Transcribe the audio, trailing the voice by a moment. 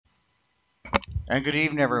And good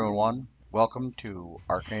evening, everyone. Welcome to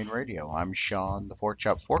Arcane Radio. I'm Sean, the Fork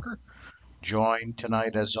Chop Forker, joined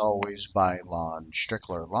tonight, as always, by Lon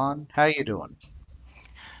Strickler. Lon, how you doing?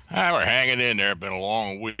 We're hanging in there. Been a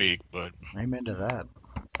long week, but I'm into that.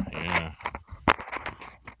 yeah,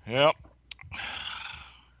 yep.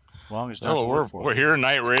 Long as not So to look we're forward. here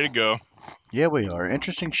tonight, ready to go. Yeah, we are.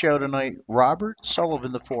 Interesting show tonight. Robert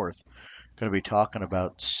Sullivan IV going to be talking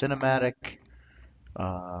about cinematic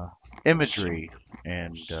uh, Sim- imagery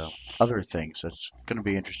and other things. That's going to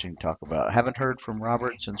be interesting to talk about. Haven't heard from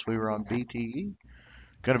Robert since we were on BTE.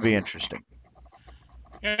 Going to be interesting.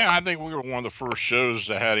 Yeah, I think we were one of the first shows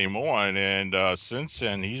that had him on, and since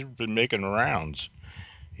then he's been making rounds.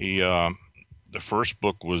 He the first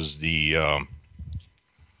book was the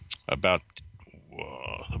about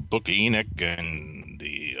the Book of Enoch and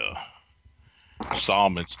the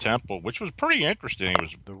Solomon's Temple, which was pretty interesting. It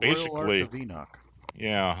was The Royal Ark basically of Enoch.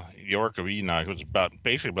 yeah, the Ark of Enoch. It was about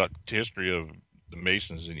basically about the history of the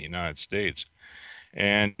Masons in the United States,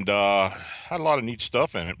 and had a lot of neat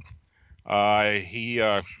stuff in it. He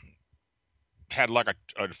had like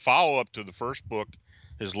a follow up to the first book.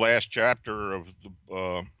 His last chapter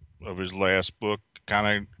of his last book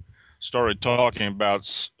kind of started talking about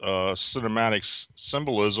cinematic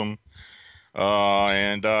symbolism,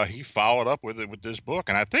 and he followed up with it with this book.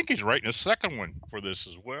 And I think he's writing a second one for this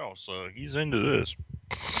as well. So he's into this.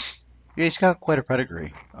 Yeah, he's got quite a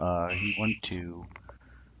pedigree. He went to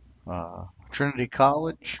Trinity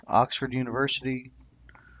College, Oxford University,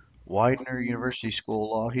 Widener University School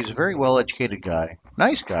of Law. He's a very well educated guy.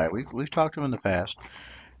 Nice guy. We've talked to him in the past.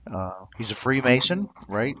 He's a Freemason,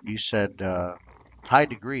 right? You said high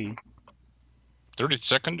degree,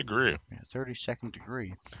 32nd degree. yeah, 32nd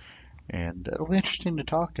degree. And it'll be interesting to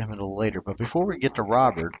talk to him a little later. But before we get to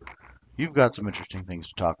Robert, you've got some interesting things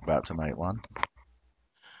to talk about tonight, Lon.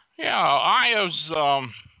 Yeah, I was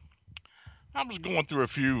going through a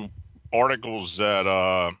few articles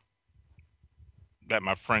that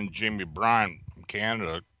my friend Jamie Bryant from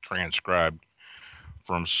Canada transcribed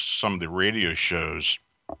from some of the radio shows.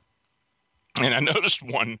 And I noticed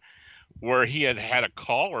one where he had a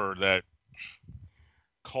caller that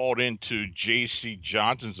called into J.C.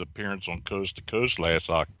 Johnson's appearance on Coast to Coast last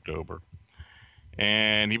October.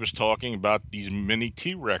 And he was talking about these mini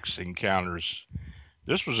T-Rex encounters.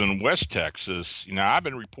 This was in West Texas. You know, I've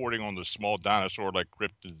been reporting on the small dinosaur-like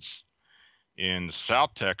cryptids in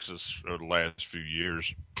South Texas for the last few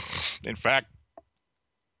years. In fact,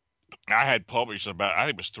 I had published about, I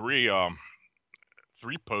think it was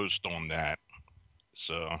three posts on that.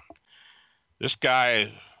 So this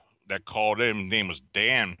guy that called in, his name was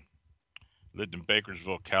Dan, lived in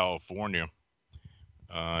Bakersville, California.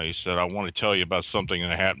 He said, I want to tell you about something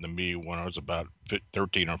that happened to me when I was about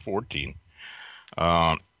 13 or 14.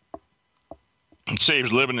 He said he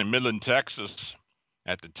was living in Midland, Texas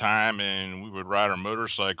at the time, and we would ride our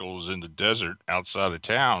motorcycles in the desert outside of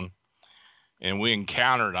town. And we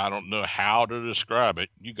encountered, I don't know how to describe it.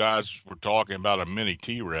 You guys were talking about a mini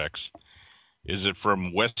T-Rex. Is it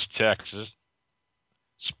from West Texas?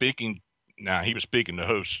 Now he was speaking to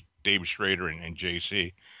host David Schrader and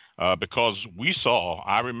JC, because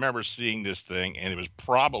I remember seeing this thing, and it was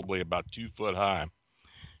probably about 2 foot high.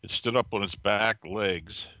 It stood up on its back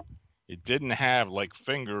legs. It didn't have like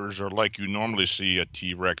fingers or like you normally see a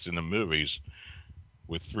T-Rex in the movies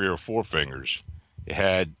with 3 or 4 fingers.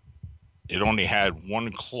 It only had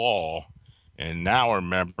one claw, and now I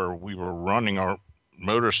remember we were running our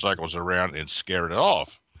motorcycles around and scared it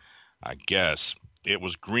off. I guess it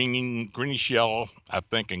was greenish yellow, I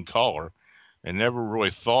think, in color, and never really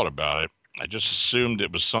thought about it. I just assumed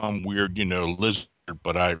it was some weird, lizard.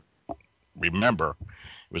 But I remember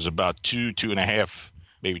it was about 2.5,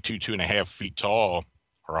 maybe 2.5 feet tall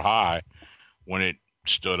or high when it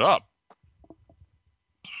stood up.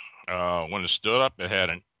 When it stood up, it had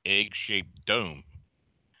an egg-shaped dome.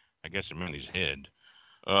 I guess it meant his head.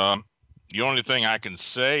 Um, the only thing I can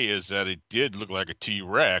say is that it did look like a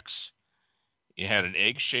T-Rex. It had an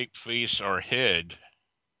egg-shaped face or head.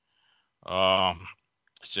 Um,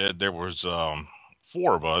 Said there was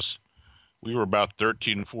 4 of us. We were about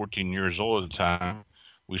 13 and 14 years old at the time.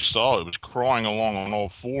 We saw it was crawling along on all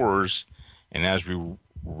fours, and as we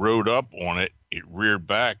rode up on it, it reared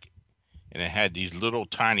back, and it had these little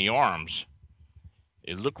tiny arms.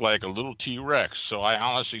 It looked like a little T-Rex, so I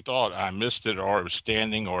honestly thought I missed it, or it was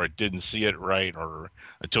standing, or I didn't see it right, or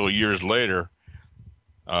until years later,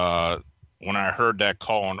 uh, when I heard that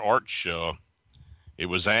call on Art show, it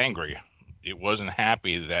was angry. It wasn't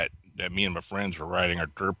happy that me and my friends were riding our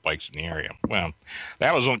dirt bikes in the area. Well,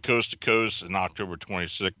 that was on Coast to Coast in October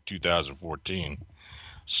 26, 2014.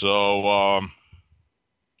 So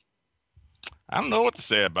I don't know what to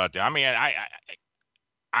say about that. I mean,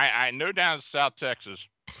 I know down in South Texas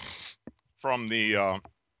from the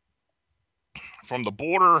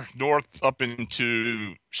border north up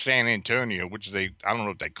into San Antonio, which is I don't know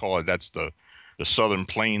what they call it. That's the southern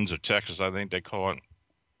plains of Texas, I think they call it.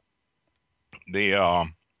 There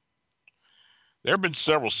have been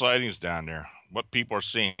several sightings down there. What people are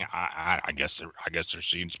seeing, I guess they're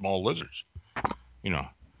seeing small lizards. You know.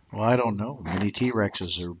 Well, I don't know. Mini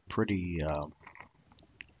T-Rexes are pretty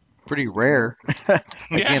rare. I can't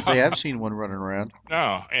Yeah. say I've seen one running around.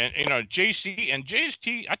 No, and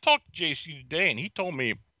JC, I talked to JC today, and he told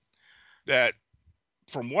me that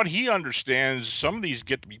from what he understands, some of these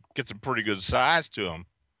get some pretty good size to them,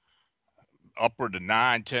 upward to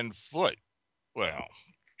 9-10 foot. Well,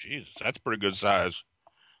 Jesus, that's pretty good size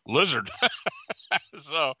lizard.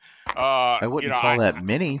 So, I you wouldn't know, call that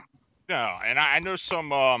mini. no, and I know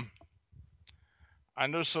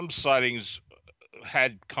some sightings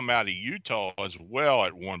had come out of Utah as well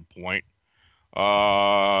at one point.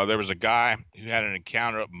 There was a guy who had an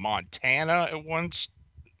encounter up in Montana at once,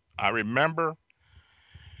 I remember,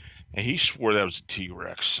 and he swore that was a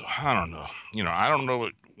T-Rex. So I don't know. I don't know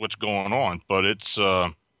what's going on, but it's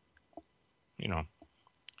there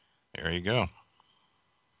you go.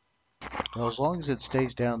 Well, as long as it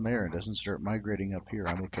stays down there and doesn't start migrating up here,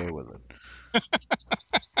 I'm okay with it.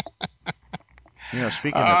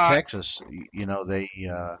 Speaking of Texas, they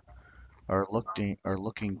are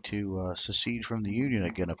looking to secede from the Union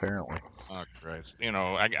again, apparently. Oh Christ!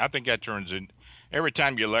 I think that turns in every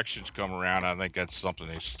time the elections come around. I think that's something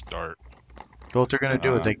they start. So what they're going to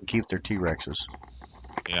do is they can keep their T-Rexes.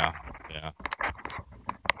 Yeah.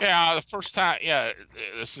 The first time,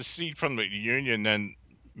 secede from the Union, then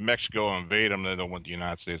Mexico invade them. They don't want the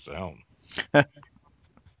United States to help.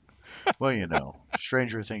 Well,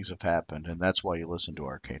 stranger things have happened, and that's why you listen to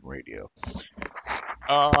Arcane Radio.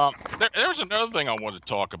 There's another thing I want to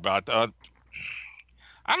talk about. I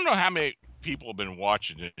don't know how many people have been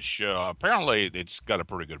watching this show. Apparently, it's got a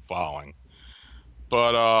pretty good following.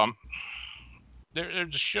 But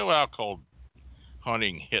there's a show out called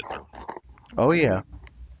Hunting Hitler. Oh yeah.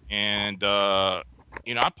 And I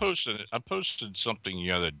posted something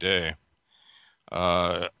the other day.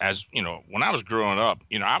 As when I was growing up,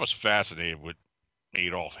 I was fascinated with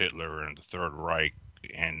Adolf Hitler and the Third Reich,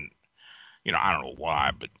 and I don't know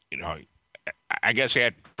why, but I guess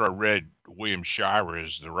after I read William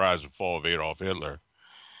Shire's The Rise and Fall of Adolf Hitler,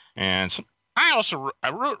 and I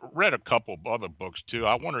read a couple of other books too.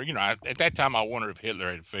 I wonder, at that time, I wondered if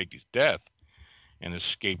Hitler had faked his death and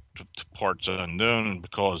escaped to parts unknown,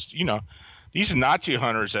 because these Nazi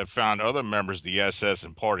hunters have found other members of the SS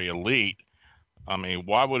and party elite. I mean,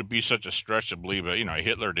 why would it be such a stretch to believe that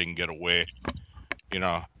Hitler didn't get away?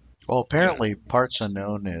 Well, apparently parts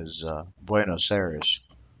unknown is Buenos Aires,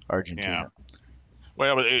 Argentina. Yeah.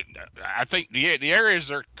 Well, I think the areas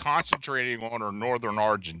they're concentrating on are northern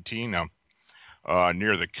Argentina,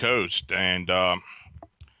 near the coast, and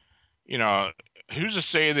who's to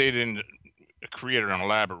say they didn't create an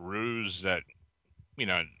elaborate ruse that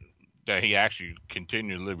that he actually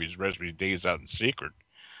continued to live his rest of his days out in secret.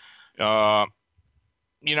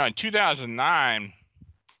 In 2009,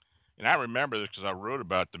 and I remember this because I wrote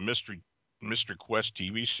about the Mystery Quest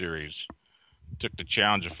TV series, took the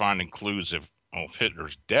challenge of finding clues of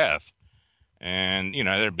Hitler's death. And, there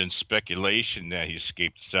had been speculation that he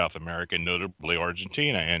escaped South America, notably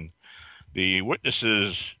Argentina. And the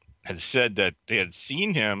witnesses had said that they had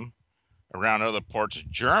seen him around other parts of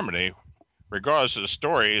Germany. Regardless of the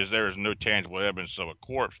story, there is no tangible evidence of a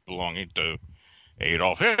corpse belonging to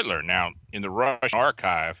Adolf Hitler. Now, in the Russian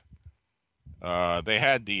archive, they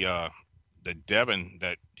had the Devon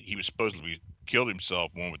that he was supposedly killed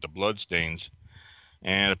himself, one with the bloodstains,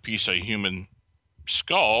 and a piece of human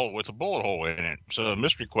skull with a bullet hole in it. So the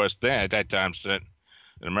Mystery Quest then at that time sent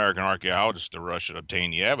an American archaeologist to Russia to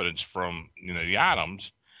obtain the evidence from the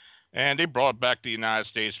items, and they brought it back to the United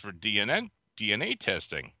States for DNA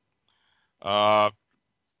testing.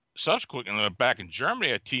 Subsequently, back in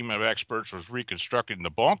Germany, a team of experts was reconstructing the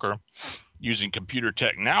bunker using computer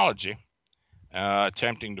technology,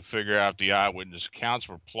 attempting to figure out if the eyewitness accounts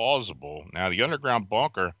were plausible. Now, the underground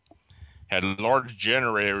bunker had large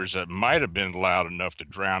generators that might have been loud enough to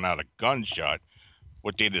drown out a gunshot.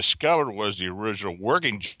 What they discovered was the original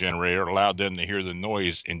working generator allowed them to hear the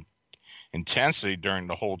noise intensely during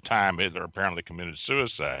the whole time Hitler apparently committed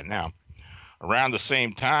suicide. Now, around the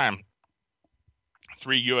same time,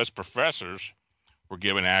 3 U.S. professors were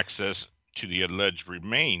given access to the alleged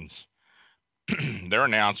remains. Their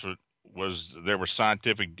announcement was there was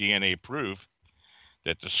scientific DNA proof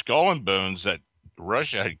that the skull and bones that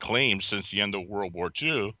Russia had claimed since the end of World War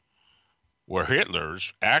II were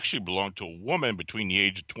Hitler's actually belonged to a woman between the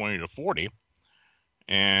age of 20 to 40,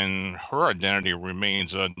 and her identity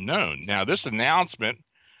remains unknown. Now, this announcement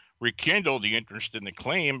rekindled the interest in the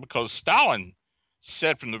claim because Stalin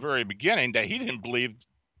said from the very beginning that he didn't believe,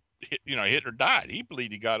 Hitler died. He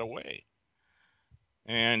believed he got away.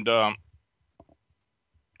 And the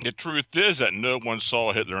truth is that no one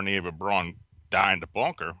saw Hitler and Eva Braun die in the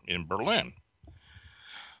bunker in Berlin.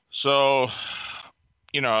 So,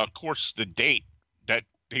 of course, the date that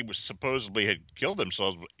he was supposedly had killed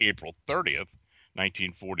themselves was April 30th,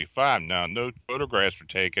 1945. Now, no photographs were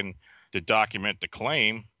taken to document the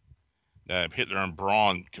claim that Hitler and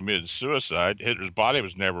Braun committed suicide. Hitler's body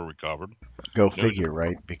was never recovered. Go figure,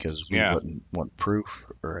 right? Because we Yeah. wouldn't want proof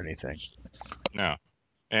or anything. No.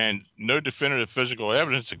 And no definitive physical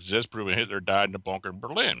evidence exists proving Hitler died in a bunker in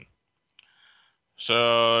Berlin.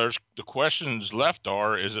 So the questions left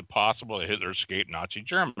are, is it possible that Hitler escaped Nazi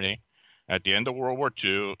Germany at the end of World War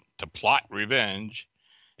II to plot revenge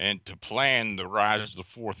and to plan the rise of the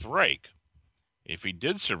Fourth Reich? If he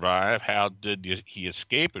did survive, how did he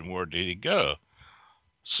escape and where did he go?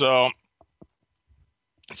 So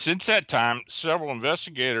since that time, several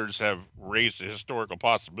investigators have raised the historical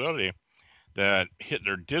possibility that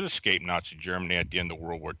Hitler did escape Nazi Germany at the end of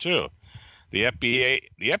World War II. The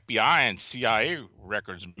FBI and CIA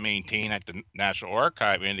records maintained at the National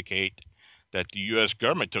Archive indicate that the U.S.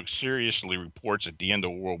 government took seriously reports at the end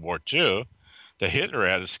of World War II that Hitler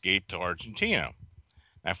had escaped to Argentina.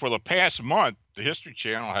 And for the past month, the History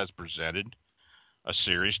Channel has presented a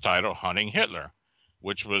series titled Hunting Hitler,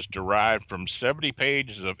 which was derived from 70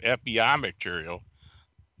 pages of FBI material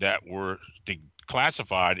that were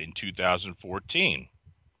classified in 2014.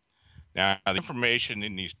 Now, the information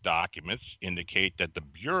in these documents indicate that the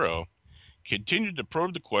Bureau continued to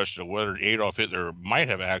probe the question of whether Adolf Hitler might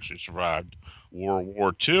have actually survived World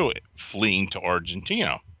War II fleeing to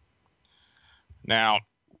Argentina. Now,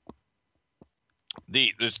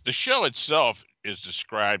 the show itself is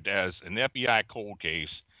described as an FBI cold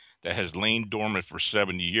case that has lain dormant for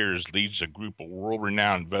 70 years, leads a group of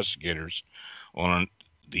world-renowned investigators on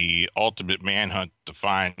the ultimate manhunt to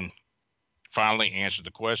finally answer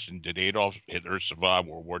the question, did Adolf Hitler survive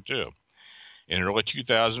World War II? In early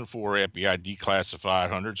 2004, FBI declassified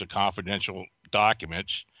hundreds of confidential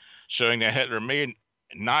documents showing that Hitler may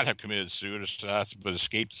not have committed suicide but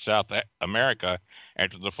escaped to South America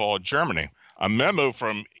after the fall of Germany. A memo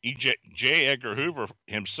from J. Edgar Hoover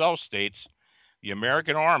himself states, the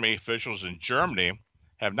American Army officials in Germany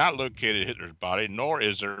have not located Hitler's body, nor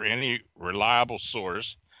is there any reliable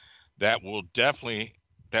source that will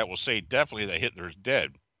say definitely that Hitler is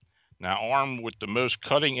dead. Now, armed with the most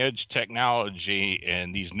cutting-edge technology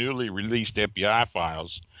and these newly released FBI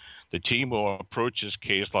files, the team will approach this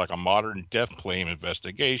case like a modern death claim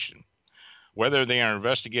investigation. Whether they are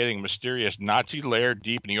investigating a mysterious Nazi lair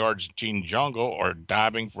deep in the Argentine jungle or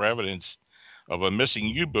diving for evidence of a missing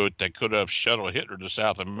U-boat that could have shuttled Hitler to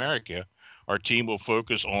South America, our team will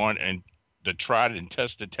focus on the tried and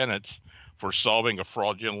tested tenets for solving a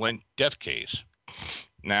fraudulent death case.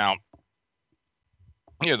 Now,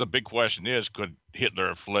 the big question is, could Hitler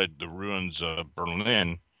have fled the ruins of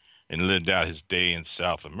Berlin and lived out his day in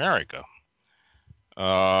South America?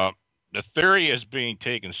 The theory is being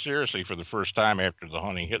taken seriously for the first time after the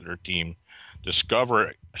Hunting Hitler team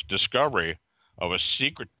discovery of a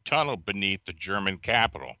secret tunnel beneath the German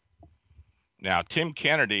capital. Now, Tim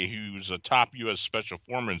Kennedy, who's a top U.S. Special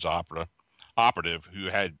Forces operative who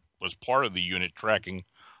was part of the unit tracking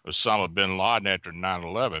Osama bin Laden after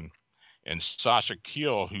 9/11, and Sasha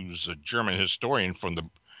Kiel, who's a German historian from the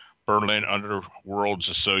Berlin Underworlds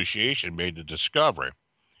Association, made the discovery.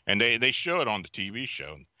 And they show it on the TV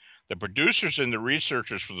show. The producers and the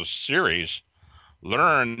researchers for the series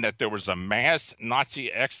learned that there was a mass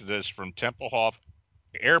Nazi exodus from Tempelhof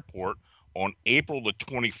Airport on April the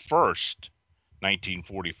 21st,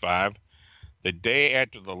 1945, the day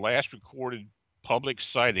after the last recorded public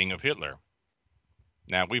sighting of Hitler.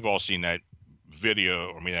 Now, we've all seen that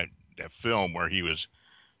video, that film where he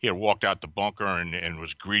had walked out the bunker and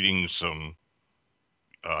was greeting some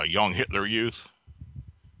young Hitler youth.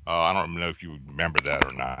 I don't know if you remember that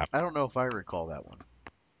or not. I don't know if I recall that one.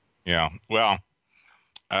 Yeah, well,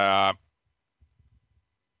 on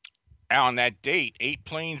that date, 8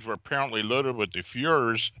 planes were apparently loaded with the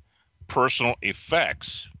Fuhrer's personal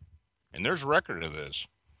effects, and there's a record of this.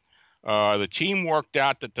 The team worked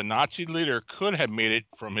out that the Nazi leader could have made it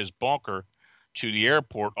from his bunker to the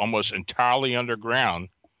airport almost entirely underground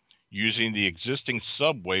using the existing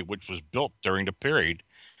subway which was built during the period,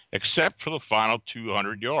 except for the final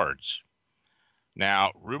 200 yards.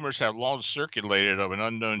 Now, rumors have long circulated of an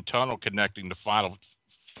unknown tunnel connecting the final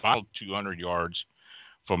 200 yards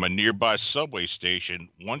from a nearby subway station,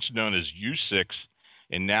 once known as U6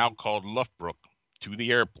 and now called Loughbrook, to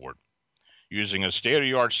the airport. Using a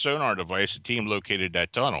state-of-the-art sonar device, the team located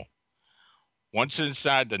that tunnel. Once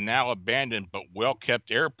inside the now abandoned but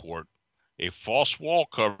well-kept airport, a false wall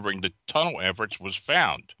covering the tunnel entrance was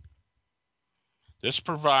found. This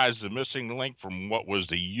provides the missing link from what was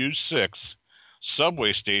the U6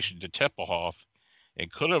 subway station to Tempelhof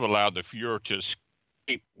and could have allowed the Fuhrer to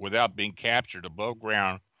escape without being captured above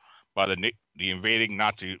ground by the invading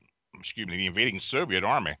the invading Soviet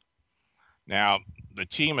army. Now, the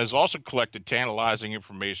team has also collected tantalizing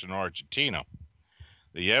information in Argentina.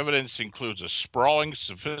 The evidence includes a sprawling,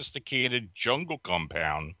 sophisticated jungle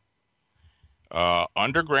compound,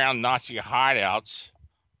 underground Nazi hideouts,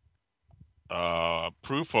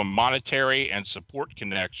 proof of monetary and support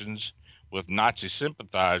connections with Nazi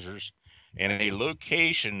sympathizers, and a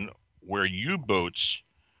location where U-boats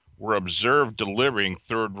were observed delivering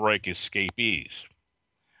Third Reich escapees.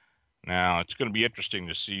 Now, it's going to be interesting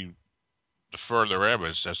to see the further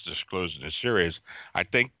evidence that's disclosed in the series. I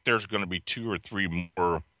think there's going to be 2 or 3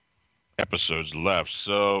 more episodes left,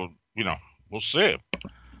 so, we'll see.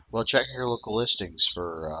 Well, check your local listings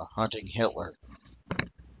for Hunting Hitler.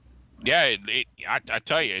 Yeah, I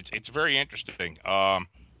tell you, it's very interesting. I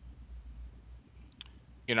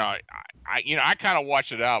kind of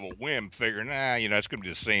watched it out of a whim, figuring, it's going to be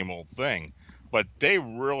the same old thing. But they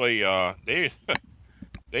really, they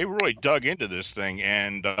really dug into this thing,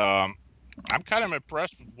 and I'm kind of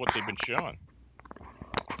impressed with what they've been showing.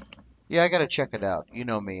 Yeah, I got to check it out. You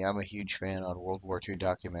know me, I'm a huge fan on World War II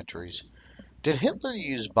documentaries. Did Hitler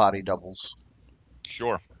use body doubles?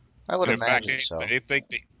 Sure. I would And in fact, imagine so. they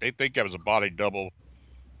think that was a body double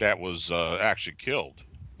that was actually killed.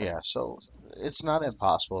 Yeah, so it's not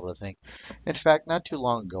impossible to think. In fact, not too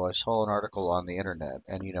long ago, I saw an article on the internet,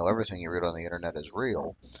 and everything you read on the internet is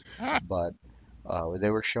real, but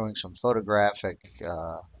they were showing some photographic,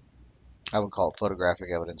 I would call it photographic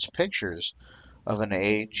evidence, pictures of an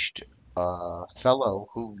aged fellow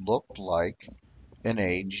who looked like an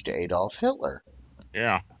aged Adolf Hitler.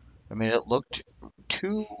 Yeah. I mean, it looked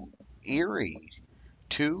too eerie,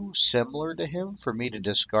 too similar to him for me to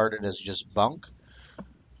discard it as just bunk.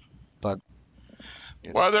 But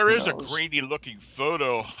well, there is a knows? grainy looking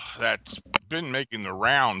photo that's been making the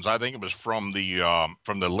rounds. I think it was from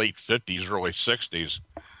the late 50s, early 60s,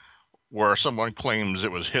 where someone claims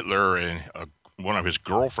it was Hitler and one of his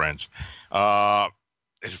girlfriends.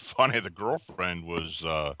 It's funny, the girlfriend was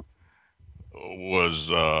a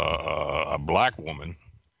black woman,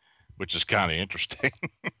 which is kind of interesting.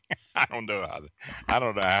 I don't know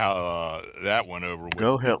how that went over with.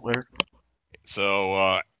 Go Hitler. So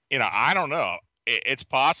I don't know. It's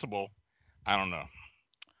possible. I don't know.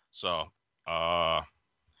 So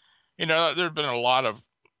there's been a lot of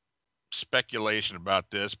speculation about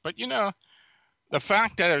this, but the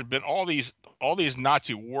fact that there's been all these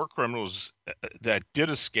Nazi war criminals that did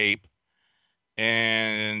escape,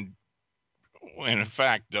 and in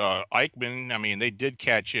fact, Eichmann, I mean, they did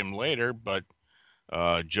catch him later, but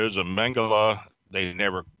Joseph Mengele, they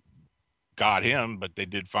never got him, but they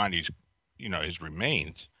did find his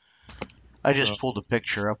remains. I just pulled a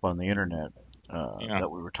picture up on the internet that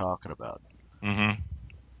we were talking about. Mm-hmm.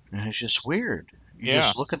 And it's just weird. You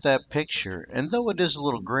just look at that picture, and though it is a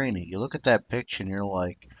little grainy, you look at that picture and you're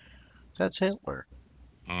like, that's Hitler.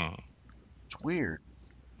 It's weird.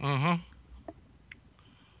 Mm-hmm.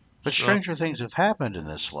 But stranger things have happened in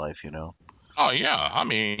this life, Oh, yeah. I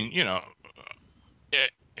mean,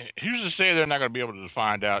 who's to say they're not going to be able to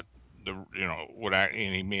find out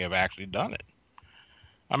he may have actually done it?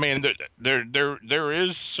 I mean, there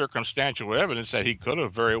is circumstantial evidence that he could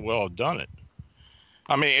have very well done it.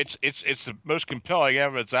 I mean, it's the most compelling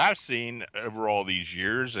evidence I've seen over all these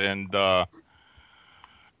years, and I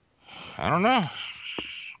don't know.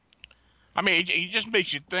 I mean, it just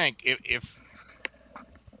makes you think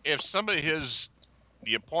if somebody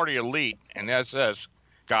the party elite and SS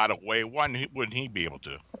got away, why wouldn't he be able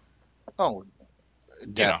to? Oh,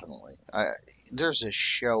 definitely. There's a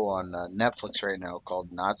show on Netflix right now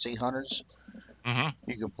called Nazi Hunters. Mm-hmm.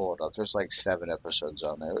 You can pull it up. There's like 7 episodes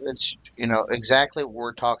on there. It's exactly what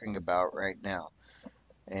we're talking about right now,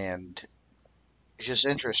 and it's just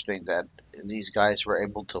interesting that these guys were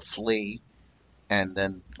able to flee and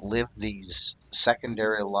then live these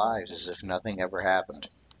secondary lives as if nothing ever happened.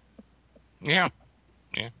 Yeah.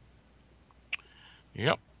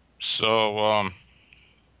 Yep. So,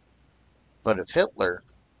 but if Hitler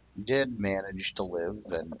did manage to live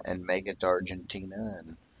and make it to Argentina,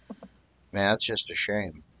 and Man, that's just a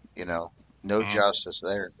shame. No Mm, justice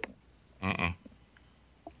there. mm-mm.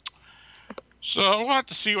 So we'll have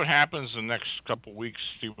to see what happens in the next couple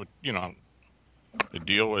weeks. See what the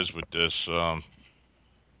deal is with this. Uh,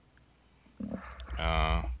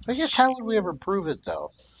 I guess how would we ever prove it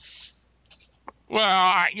though? well,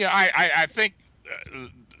 I think. Uh,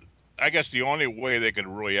 I guess the only way they could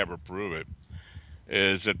really ever prove it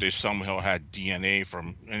is if they somehow had DNA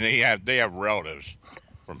from, and they have relatives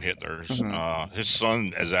from Hitler's. Hmm. His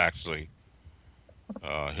son is actually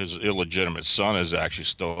his illegitimate son is actually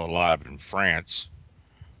still alive in France.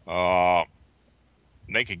 Uh,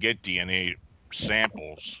 they could get DNA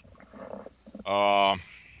samples. Uh,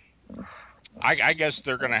 I guess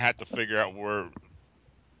they're gonna have to figure out where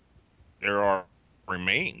there are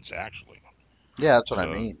remains actually. Yeah, that's what I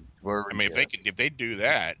So mean. Where I would mean, you? if they do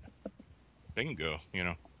that, they can go. I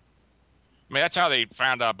mean, that's how they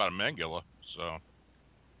found out about Mengele. So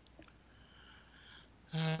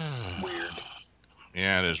Weird.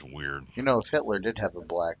 yeah, it is weird. If Hitler did have a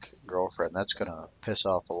black girlfriend, that's gonna piss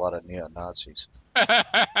off a lot of neo Nazis.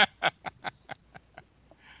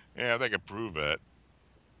 Yeah, they could prove it.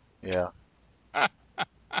 Yeah,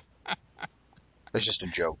 it's just a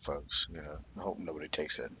joke, folks. I hope nobody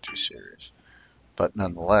takes that too serious. But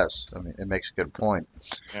nonetheless, I mean, it makes a good point.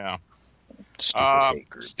 Yeah. Stupid hate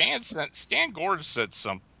groups. Stan Gordon said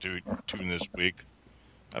something to this week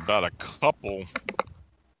about a couple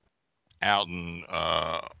out in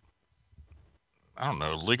I don't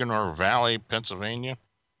know, Ligonier Valley, Pennsylvania.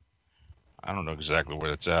 I don't know exactly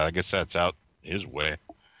where that's at. I guess that's out his way,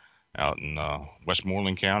 out in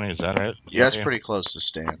Westmoreland County. Is that it? Yeah, it's pretty close to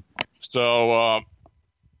Stan. So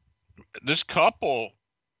this couple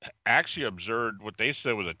actually observed what they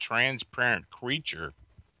said was a transparent creature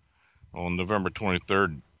on November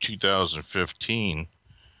 23rd, 2015.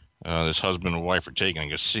 This husband and wife are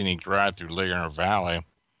taking a scenic drive through Ligonier Valley.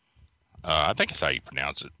 I think that's how you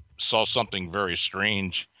pronounce it. Saw something very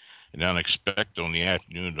strange and unexpected on the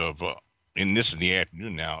afternoon of, and this is the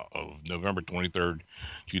afternoon now of November 23rd,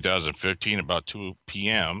 2015, about 2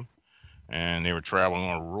 p.m. And they were traveling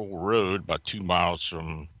on a rural road about 2 miles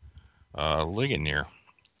from Ligonier.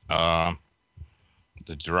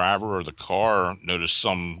 The driver of the car noticed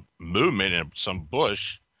some movement in some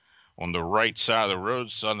bush on the right side of the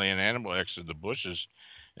road. Suddenly, an animal exited the bushes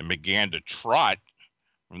and began to trot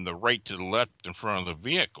from the right to the left in front of the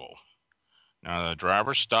vehicle. Now, the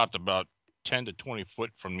driver stopped about 10 to 20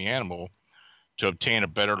 foot from the animal to obtain a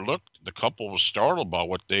better look. The couple was startled by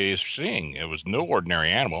what they were seeing. It was no ordinary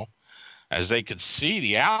animal, as they could see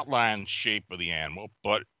the outline shape of the animal,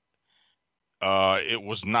 but it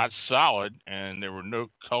was not solid, and there were no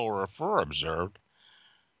color or fur observed.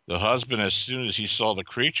 The husband, as soon as he saw the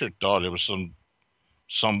creature, thought it was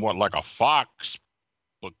somewhat like a fox,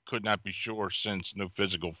 but could not be sure since no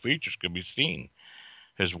physical features could be seen.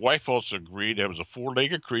 His wife also agreed it was a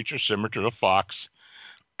four-legged creature similar to a fox.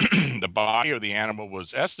 The body of the animal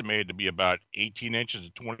was estimated to be about 18 inches to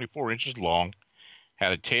 24 inches long,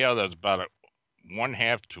 had a tail that was about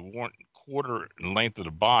 1/2 to 1/4 in length of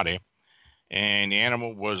the body, and the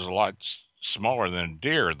animal was a lot smaller than a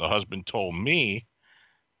deer. The husband told me,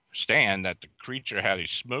 Stan, that the creature had a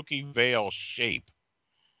smoky veil shape.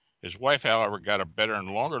 His wife, however, got a better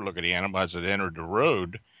and longer look at the animal as it entered the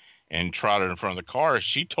road and trotted in front of the car.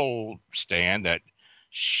 She told Stan that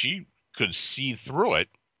she could see through it,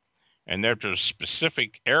 and that the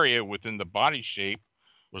specific area within the body shape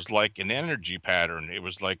was like an energy pattern. It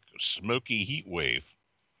was like a smoky heat wave.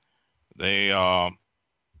 They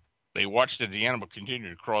watched as the animal continued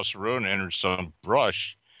to cross the road and entered some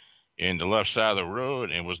brush in the left side of the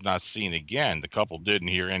road and was not seen again. The couple didn't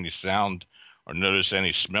hear any sound or notice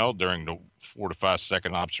any smell during the 4 to 5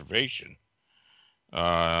 second observation.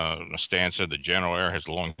 Stan said the general area has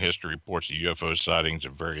a long history, reports of UFO sightings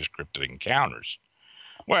and various cryptid encounters.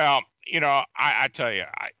 Well, I tell you,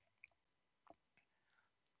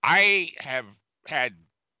 I have had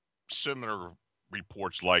similar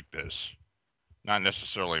reports like this, not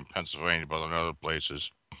necessarily in Pennsylvania, but in other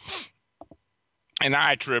places. And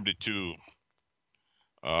I attribute it to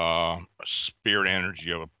a spirit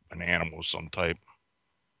energy of an animal of some type,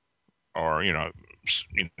 or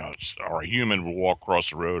or a human will walk across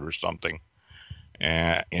the road or something,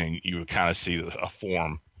 and you would kind of see a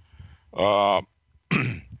form. Uh,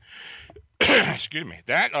 excuse me.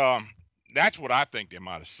 That's what I think they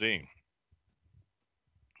might have seen.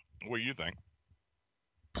 What do you think?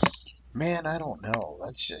 Man, I don't know.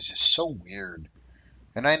 That's just so weird.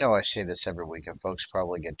 And I know I say this every week, and folks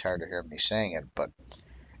probably get tired of hearing me saying it, but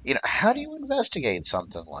how do you investigate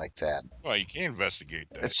something like that? Well, you can't investigate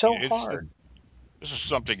that. It's so hard. this is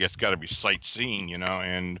something that's got to be sightseeing,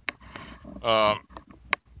 and um,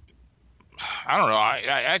 I don't know.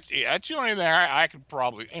 That's the only thing I could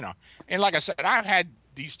probably, and like I said, I've had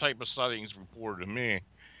these type of sightings reported to me,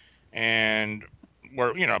 and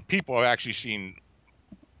where people have actually seen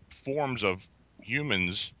forms of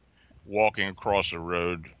humans walking across the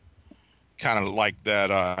road, kind of like that,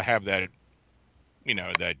 have that,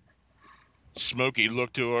 that smoky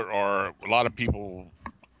look to it, or a lot of people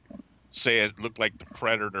say it looked like the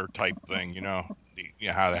Predator type thing, how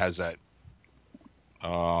it has that, It's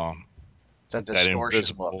a that distortion look.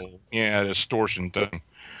 invisible, distortion thing.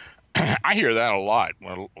 I hear that a lot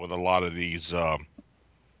with a lot of these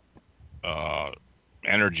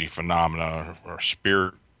energy phenomena or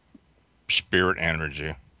spirit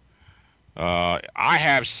energy. I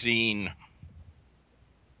have seen.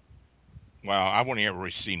 Well, I've only ever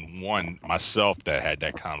really seen one myself that had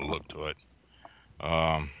that kind of look to it,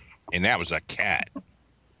 and that was a cat.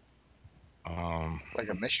 Like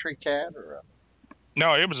a mystery cat, or a...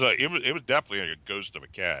 No, it was definitely a ghost of a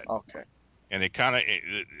cat. Okay. And it kind of,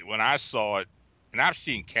 when I saw it, and I've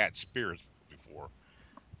seen cat spirits before,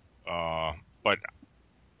 but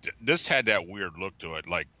this had that weird look to it,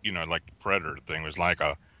 like like the Predator thing. It was like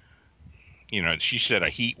a, she said a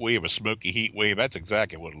heat wave, a smoky heat wave. That's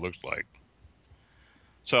exactly what it looks like.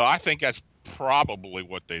 So I think that's probably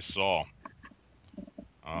what they saw.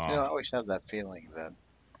 I always have that feeling that,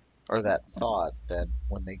 or that thought that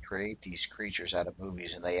when they create these creatures out of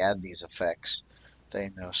movies and they add these effects,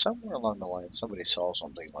 they know somewhere along the line somebody saw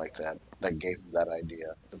something like that gave them that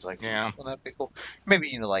idea. It's like, Yeah. wouldn't that be cool?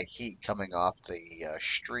 Maybe, like heat coming off the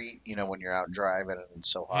street, when you're out driving and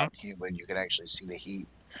it's so hot and humid, you can actually see the heat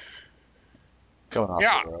coming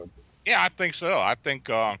off the road. Yeah, I think so. I think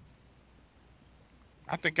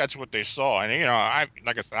that's what they saw. And,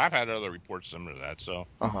 like I said, I've had other reports similar to that. So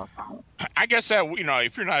I guess that,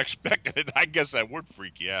 if you're not expecting it, I guess that would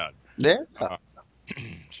freak you out. Yeah.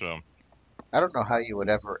 So I don't know how you would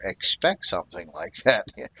ever expect something like that.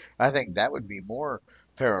 I think that would be more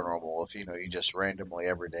paranormal if, you just randomly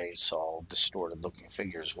every day saw distorted looking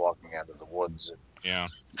figures walking out of the woods and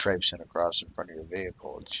traipsing across in front of your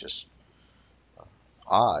vehicle. It's just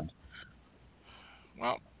odd.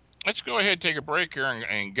 Well, let's go ahead and take a break here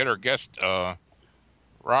and get our guest,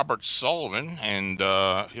 Robert Sullivan, and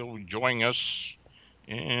he'll be joining us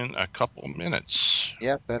in a couple minutes.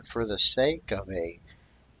 Yeah, but for the sake of a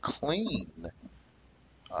clean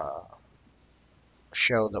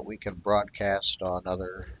show that we can broadcast on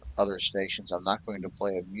other stations, I'm not going to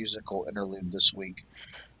play a musical interlude this week.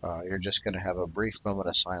 You're just going to have a brief moment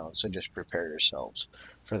of silence, so just prepare yourselves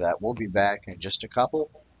for that. We'll be back in just a couple.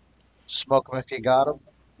 Smoke 'em if you got 'em.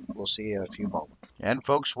 We'll see you in a few moments. And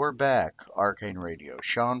folks, we're back. Arcane Radio.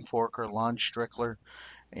 Sean Forker, Lon Strickler,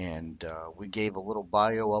 and we gave a little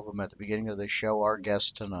bio of him at the beginning of the show. Our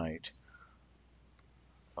guest tonight,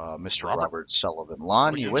 Mr. Robert Sullivan.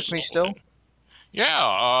 Lon, you with me still?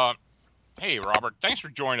 Yeah. Hey, Robert. Thanks for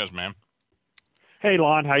joining us, man. Hey,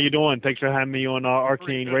 Lon. How you doing? Thanks for having me on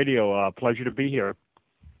Arcane Radio. Pleasure to be here.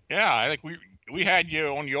 Yeah, I think we had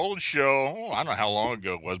you on the old show. I don't know how long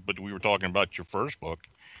ago it was, but we were talking about your first book.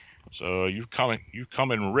 So you've come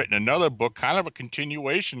and written another book, kind of a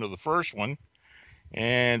continuation of the first one,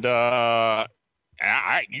 and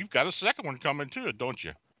you've got a second one coming too, don't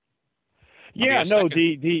you? Yeah, no,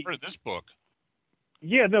 this book.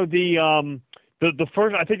 Yeah, no, the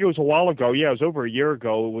first, I think it was a while ago. Yeah, it was over a year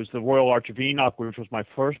ago. It was the Royal Arch of Enoch, which was my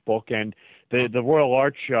first book, and the Royal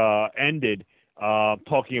Arch ended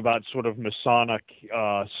talking about sort of Masonic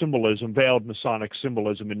symbolism, veiled Masonic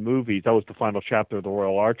symbolism in movies. That was the final chapter of the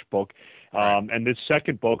Royal Arch book. And this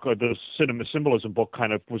second book, the Cinema Symbolism book,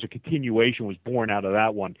 kind of was a continuation, was born out of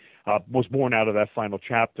that one, was born out of that final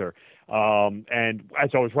chapter. And as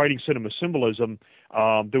I was writing Cinema Symbolism,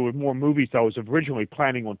 there were more movies that I was originally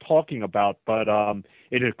planning on talking about, but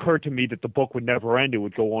it occurred to me that the book would never end. It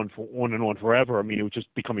would go on and on forever. I mean, it was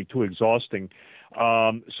just becoming too exhausting.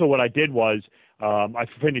 So what I did was I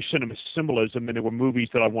finished Cinema Symbolism, and there were movies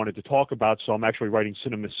that I wanted to talk about, so I'm actually writing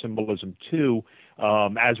Cinema Symbolism 2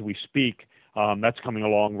 as we speak. That's coming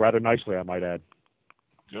along rather nicely, I might add.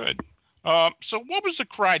 Good. So what was the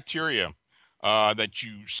criteria that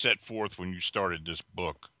you set forth when you started this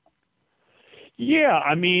book? Yeah,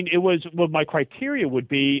 I mean, it was, well, my criteria would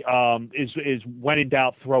be is when in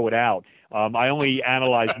doubt, throw it out. I only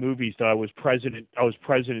analyzed movies that I was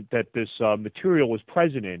present that this material was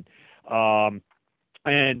present in.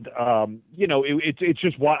 You know, it's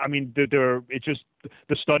just what I mean. It's just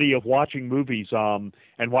the study of watching movies and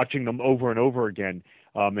watching them over and over again.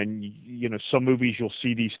 And you know, some movies you'll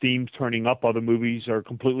see these themes turning up. Other movies are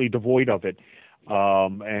completely devoid of it.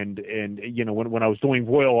 And you know, when I was doing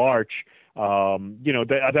Royal Arch, you know,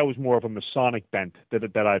 that was more of a Masonic bent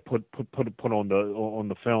that I put on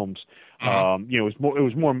the films. You know, it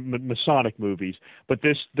was more Masonic movies. But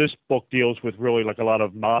this book deals with really like a lot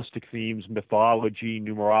of Gnostic themes, mythology,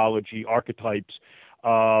 numerology, archetypes.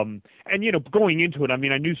 And you know, going into it, I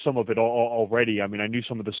mean, I knew some of it already. I mean, I knew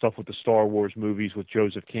some of the stuff with the Star Wars movies with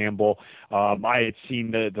Joseph Campbell. I had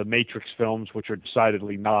seen the Matrix films, which are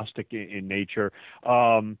decidedly Gnostic in nature.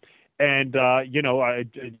 And you know,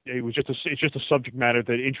 it's just a subject matter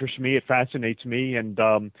that interests me. It fascinates me, and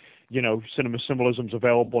you know, Cinema Symbolism is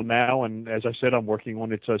available now. And as I said, I'm working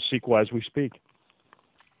on its sequel as we speak.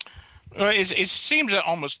 It seems that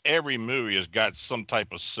almost every movie has got some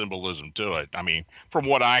type of symbolism to it. I mean, from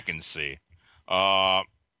what I can see,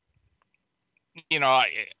 you know,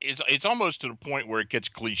 it's almost to the point where it gets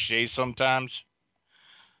cliche sometimes.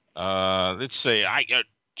 Let's say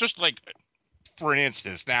just like, for an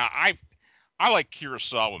instance, now I like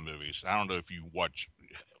Kurosawa movies. I don't know if you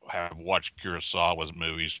have watched Kurosawa's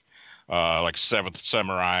movies, like Seventh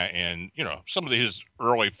Samurai and, you know, some of his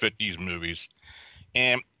early 50s movies.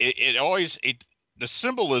 And the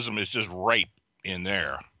symbolism is just right in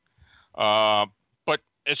there. But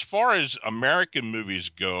as far as American movies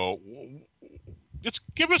go, let's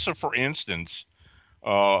give us for instance,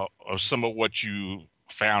 of some of what you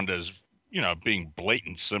found as, you know, being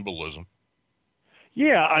blatant symbolism.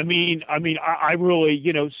 Yeah, I mean, I really,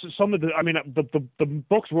 you know, some of the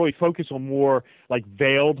books really focus on more like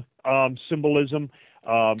veiled symbolism.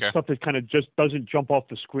 Stuff that kind of just doesn't jump off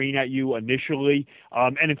the screen at you initially.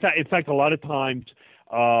 And in fact, a lot of times,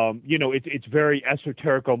 you know, it's very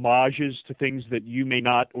esoteric homages to things that you may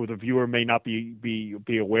not, or the viewer may not be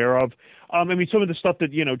aware of. I mean, some of the stuff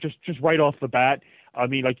that, you know, just right off the bat. I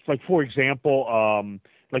mean, like for example,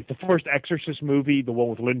 like the first Exorcist movie, the one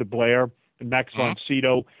with Linda Blair and Max von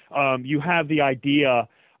Sydow. You have the idea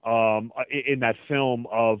in that film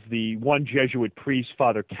of the one Jesuit priest,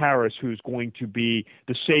 Father Karras, who's going to be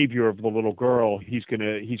the savior of the little girl. He's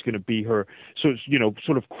gonna be her, so you know,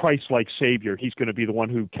 sort of Christ-like savior. He's going to be the one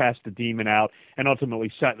who casts the demon out and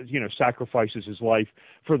ultimately sacrifices his life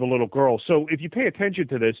for the little girl. So if you pay attention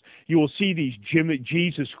to this, you will see these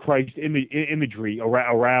Jesus Christ imagery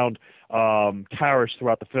around Karras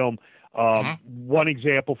throughout the film. One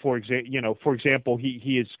example, for example,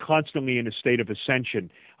 he is constantly in a state of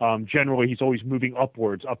ascension. Generally, he's always moving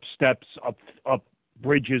upwards, up steps, up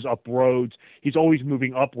bridges, up roads. He's always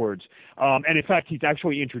moving upwards. And in fact, he's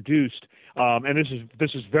actually introduced, and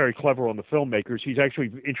this is very clever on the filmmakers. He's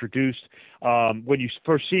actually introduced when you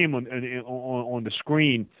first see him on the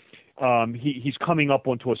screen. He's coming up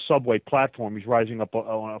onto a subway platform. He's rising up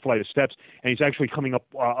on a flight of steps, and he's actually coming up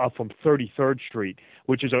from 33rd Street,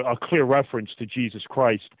 which is a clear reference to Jesus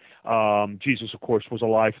Christ. Jesus, of course, was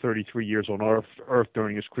alive 33 years on earth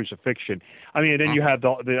during his crucifixion. I mean, and then you have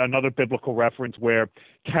another biblical reference where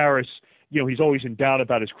Karras, you know, he's always in doubt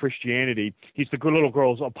about his Christianity. He's the little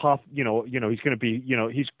girl's he's going to be,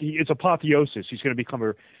 it's apotheosis. He's going to become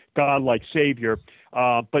her God-like savior.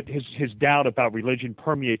 But his doubt about religion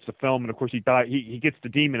permeates the film, and of course he gets the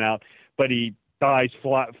demon out, but he dies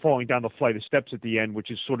falling down the flight of steps at the end,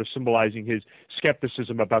 which is sort of symbolizing his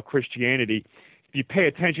skepticism about Christianity. If you pay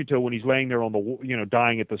attention to it when he's laying there on the,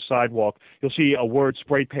 dying at the sidewalk, you'll see a word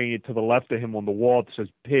spray painted to the left of him on the wall that says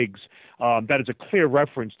pigs. That is a clear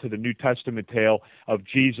reference to the New Testament tale of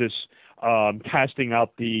Jesus casting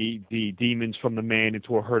out the demons from the man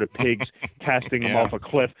into a herd of pigs, casting them off a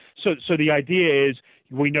cliff. So the idea is,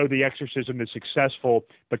 we know the exorcism is successful,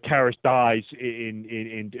 but Karras dies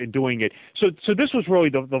in doing it. So this was really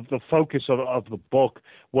the focus of the book,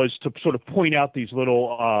 was to sort of point out these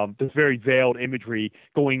little, this very veiled imagery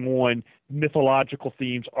going on, mythological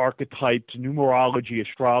themes, archetypes, numerology,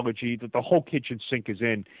 astrology. The whole kitchen sink is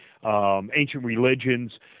in ancient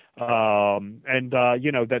religions, and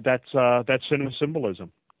that's cinema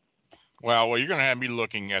symbolism. Well, you're going to have me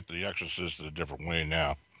looking at The Exorcist in a different way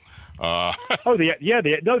now.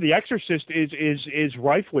 The Exorcist is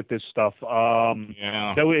rife with this stuff.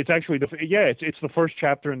 So it's actually it's the first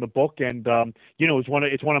chapter in the book, and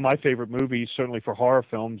it's one of my favorite movies, certainly for horror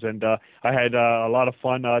films, and I had a lot of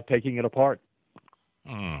fun taking it apart.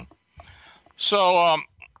 So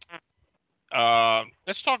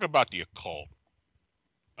let's talk about the occult.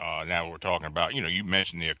 Now we're talking about, you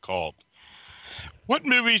mentioned the occult. What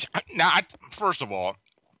movies? Now, first of all,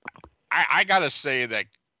 I got to say that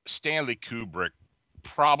Stanley Kubrick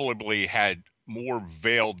probably had more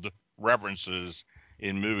veiled references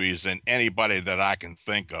in movies than anybody that I can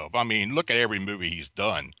think of. I mean, look at every movie he's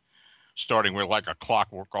done, starting with like A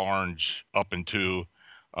Clockwork Orange up into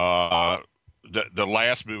the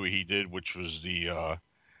last movie he did, which was the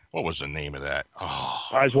what was the name of that? Oh,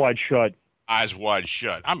 Eyes Wide Shut. Eyes Wide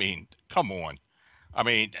Shut. I mean, come on. I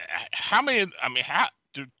mean, how many? I mean, how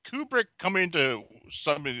did Kubrick come into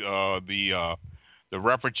some of the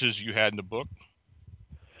references you had in the book?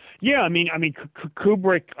 Yeah, I mean,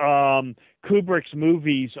 Kubrick's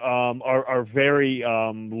movies are very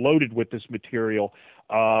loaded with this material.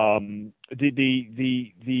 The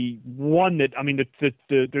one that, I mean,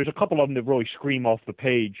 there's a couple of them that really scream off the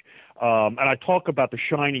page. And I talk about The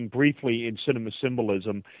Shining briefly in Cinema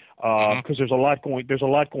Symbolism because there's a lot going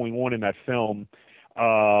on in that film.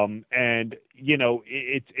 And you know,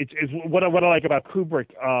 it's what I like about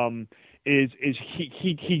Kubrick is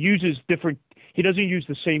he uses different. He doesn't use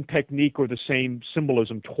the same technique or the same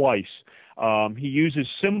symbolism twice. He uses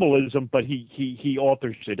symbolism, but he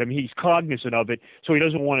alters it. I mean, he's cognizant of it, so he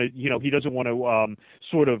doesn't want to,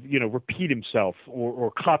 sort of, repeat himself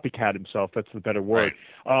or copycat himself. That's the better word.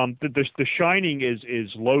 Right. The Shining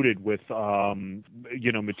is loaded with,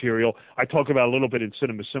 material. I talk about a little bit in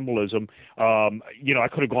Cinema Symbolism. I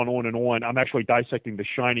could have gone on and on. I'm actually dissecting The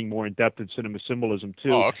Shining more in depth in Cinema Symbolism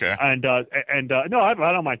too. Oh, okay. And no, I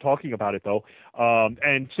don't mind talking about it though.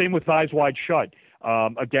 And same with Eyes Wide Shut.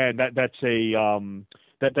 Again, that's a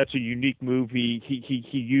unique movie.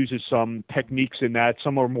 He uses some techniques in that.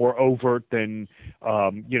 Some are more overt than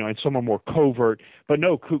and some are more covert. But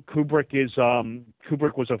no, Kubrick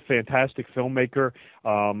was a fantastic filmmaker.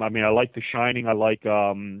 I mean, I like The Shining. I like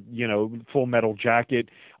Full Metal Jacket.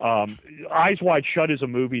 Eyes Wide Shut is a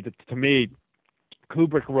movie that, to me,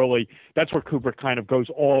 Kubrick really, that's where Kubrick kind of goes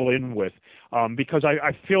all in with, because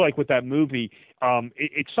I feel like with that movie,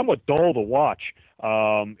 it's somewhat dull to watch.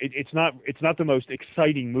 It's not the most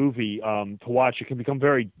exciting movie to watch. It can become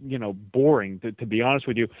very boring to be honest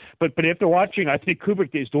with you. But after watching, I think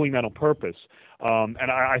Kubrick is doing that on purpose, and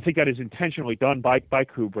I think that is intentionally done by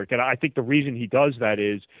Kubrick. And I think the reason he does that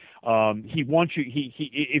is he wants you.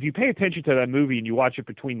 If you pay attention to that movie and you watch it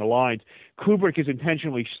between the lines, Kubrick is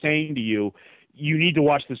intentionally saying to you, you need to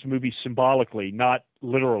watch this movie symbolically, not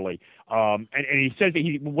literally. And he says that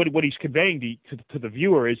what he's conveying to the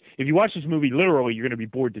viewer is, if you watch this movie literally, you're going to be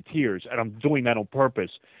bored to tears, and I'm doing that on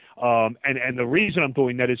purpose. And the reason I'm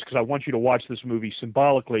doing that is because I want you to watch this movie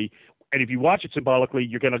symbolically. And if you watch it symbolically,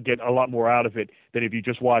 you're going to get a lot more out of it than if you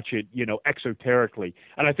just watch it, exoterically.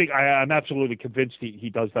 And I think I'm absolutely convinced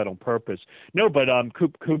he does that on purpose. No, but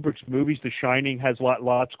Kubrick's movies, The Shining, has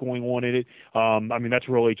lots going on in it. I mean, that's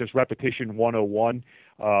really just repetition 101.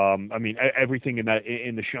 I mean, everything in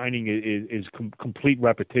The Shining is complete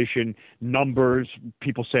repetition, numbers,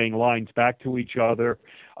 people saying lines back to each other.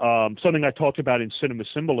 Something I talked about in Cinema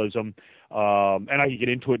Symbolism, and I can get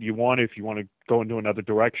into it if you want to go into another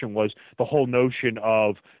direction, was the whole notion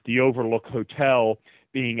of the Overlook Hotel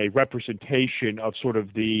being a representation of sort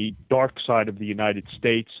of the dark side of the United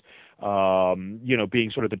States,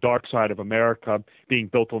 being sort of the dark side of America, being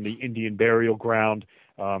built on the Indian burial ground.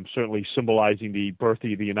 Certainly symbolizing the birth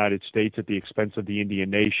of the United States at the expense of the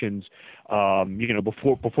Indian nations.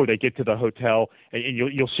 Before they get to the hotel, and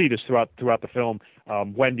you'll see this throughout the film.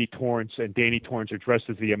 Wendy Torrance and Danny Torrance are dressed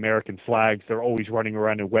as the American flags. They're always running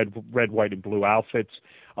around in red, white, and blue outfits.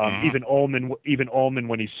 Even Ullman,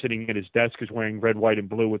 when he's sitting at his desk, is wearing red, white, and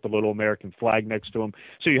blue with the little American flag next to him.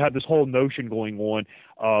 So you have this whole notion going on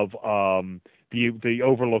of the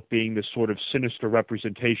Overlook being this sort of sinister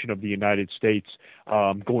representation of the United States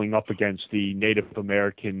going up against the Native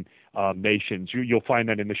American nations. You'll find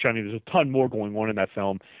that in The Shining. There's a ton more going on in that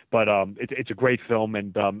film, but it's a great film.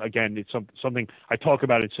 And again, it's something I talk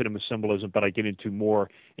about in Cinema Symbolism, but I get into more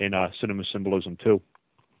in Cinema Symbolism too.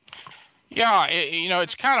 Yeah,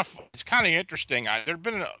 it's kind of interesting. There've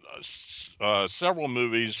been several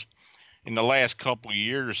movies in the last couple of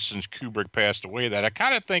years since Kubrick passed away that I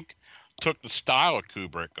kind of think took the style of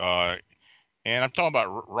Kubrick, and I'm talking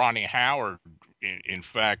about Ronnie Howard. In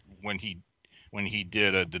fact, when he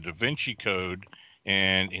did the Da Vinci Code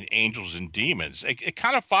and in Angels and Demons, it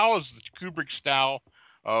kind of follows the Kubrick style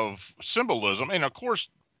of symbolism, and of course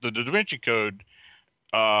the Da Vinci Code.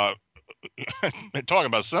 Talking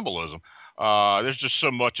about symbolism, there's just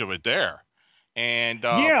so much of it there, and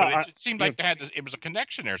but it seemed like it was a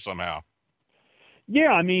connection there somehow.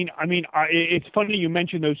 Yeah, I mean, it's funny you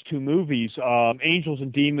mentioned those two movies, Angels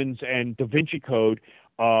and Demons and Da Vinci Code,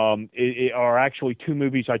 are actually two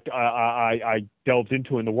movies I delved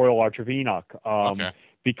into in the Royal Arch of Enoch. Okay.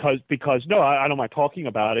 Because no, I don't mind talking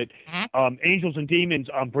about it. Mm-hmm. Angels and Demons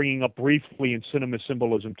I'm bringing up briefly in Cinema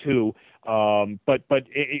Symbolism too, but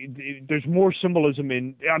there's more symbolism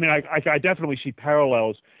in. I mean, I definitely see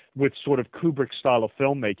parallels with sort of Kubrick's style of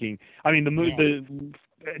filmmaking. I mean,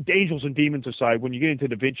 angels and demons aside, when you get into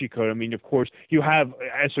Da Vinci Code, I mean, of course, you have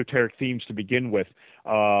esoteric themes to begin with,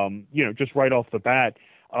 just right off the bat.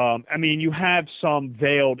 I mean, you have some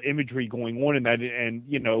veiled imagery going on in that, and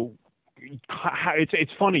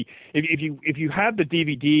it's funny if you have the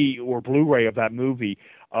DVD or Blu-ray of that movie,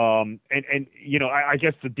 I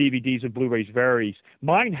guess the DVDs and Blu-rays varies.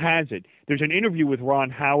 Mine has it. There's an interview with Ron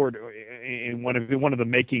Howard in one of the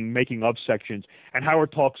making of sections, and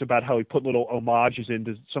Howard talks about how he put little homages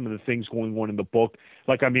into some of the things going on in the book.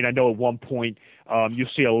 Like, I mean, I know at one point you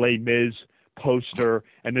see a Les Mis poster,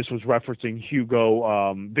 and this was referencing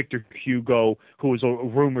Victor Hugo, who was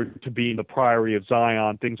rumored to be in the Priory of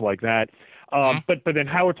Zion, things like that. But then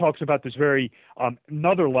Howard talks about this very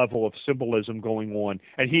another level of symbolism going on,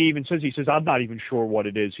 and he says, I'm not even sure what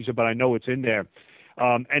it is. He said, but I know it's in there.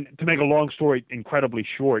 And to make a long story incredibly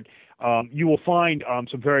short, you will find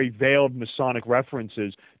some very veiled Masonic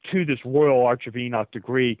references to this Royal Arch of Enoch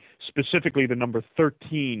degree, specifically the number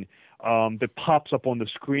 13, that pops up on the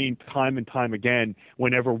screen time and time again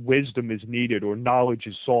whenever wisdom is needed or knowledge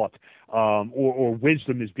is sought, or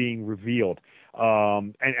wisdom is being revealed.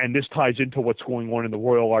 And this ties into what's going on in the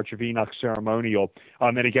Royal Arch of Enoch ceremonial.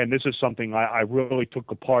 And again, this is something I really took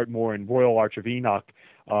apart more in Royal Arch of Enoch.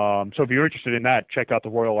 So if you're interested in that, check out the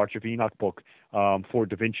Royal Arch of Enoch book for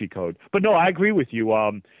Da Vinci Code. But no, I agree with you. I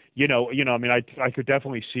mean, I could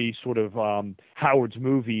definitely see sort of Howard's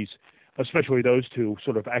movies, especially those two,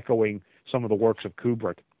 sort of echoing some of the works of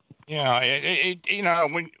Kubrick. Yeah,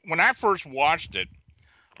 when I first watched it,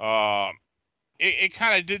 it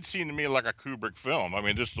kind of did seem to me like a Kubrick film. I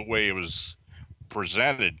mean, just the way it was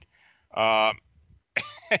presented, and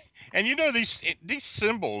these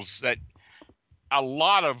symbols that a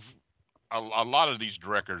lot of these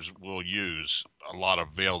directors will use, a lot of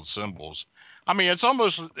veiled symbols. I mean, it's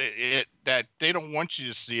almost that they don't want you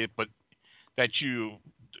to see it, but that you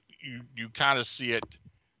kind of see it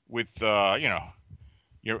with I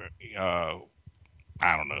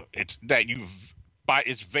don't know. It's that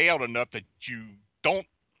it's veiled enough that you don't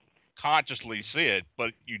consciously see it,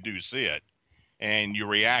 but you do see it, and you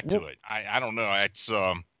react to it. I don't know. It's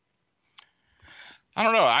I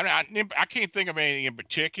don't know. I can't think of anything in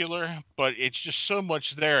particular, but it's just so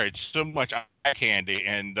much there. It's so much eye candy,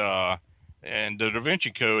 and the Da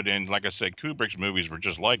Vinci Code and, like I said, Kubrick's movies were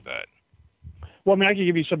just like that. Well, I mean, I can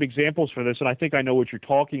give you some examples for this, and I think I know what you're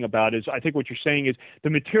talking about. I think what you're saying is the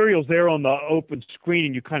material's there on the open screen,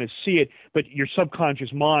 and you kind of see it, but your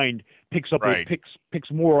subconscious mind picks up, right. picks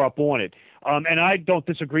more up on it. And I don't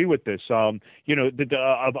disagree with this. A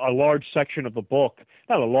large section of the book,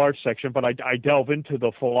 not a large section, but I delve into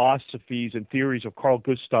the philosophies and theories of Carl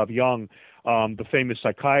Gustav Jung, the famous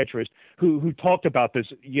psychiatrist, who talked about this,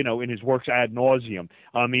 in his works ad nauseum.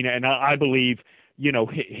 I mean, and I believe,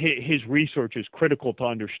 his research is critical to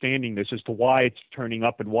understanding this as to why it's turning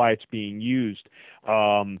up and why it's being used.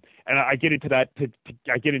 And I get into that.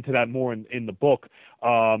 I get into that more in the book.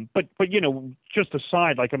 But just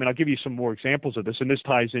aside, I'll give you some more examples of this, and this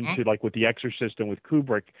ties into with The Exorcist and with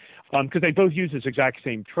Kubrick, because they both use this exact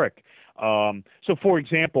same trick. So, for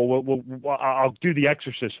example, I'll do The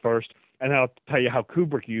Exorcist first, and I'll tell you how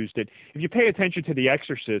Kubrick used it. If you pay attention to The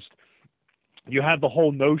Exorcist, you have the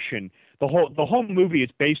whole notion. The whole movie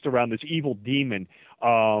is based around this evil demon,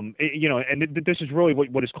 and this is really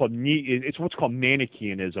what is called it's what's called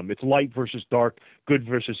Manichaeanism. It's light versus dark, good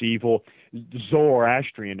versus evil,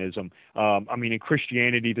 Zoroastrianism. In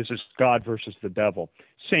Christianity, this is God versus the devil.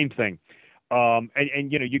 Same thing.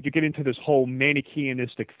 You get into this whole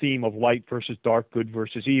Manichaeanistic theme of light versus dark, good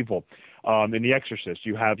versus evil. In The Exorcist,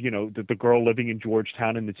 you have, the girl living in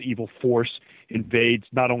Georgetown, and this evil force invades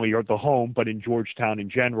not only the home, but in Georgetown in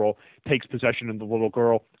general, takes possession of the little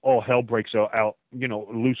girl. All hell breaks out,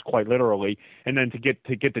 loose quite literally. And then to get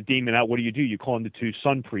the demon out, what do? You call in the two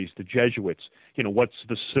sun priests, the Jesuits. What's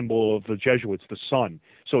the symbol of the Jesuits? The sun.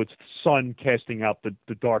 So it's the sun casting out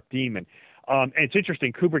the dark demon. And it's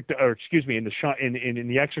interesting, in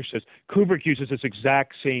The Exorcist, Kubrick uses this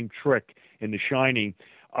exact same trick in The Shining.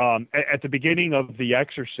 At the beginning of The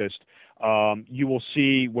Exorcist, you will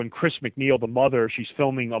see when Chris McNeil, the mother, she's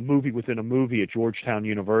filming a movie within a movie at Georgetown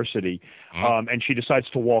University, and she decides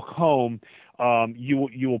to walk home. You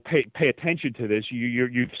will pay attention to this.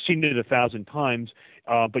 You've seen it 1,000 times,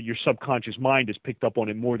 but your subconscious mind has picked up on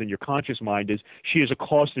it more than your conscious mind is. She is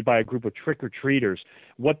accosted by a group of trick-or-treaters.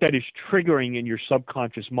 What that is triggering in your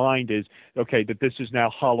subconscious mind is, that this is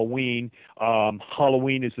now Halloween.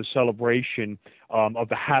 Halloween is the celebration of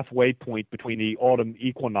the halfway point between the autumn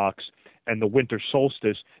equinox and the winter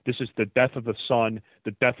solstice. This is the death of the sun,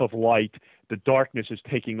 the death of light. The darkness is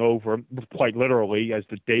taking over, quite literally, as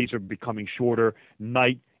the days are becoming shorter.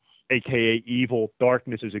 Night, aka evil,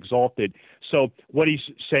 darkness is exalted. So what he's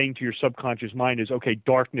saying to your subconscious mind is, okay,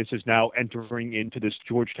 darkness is now entering into this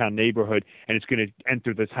Georgetown neighborhood, and it's going to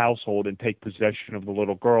enter this household and take possession of the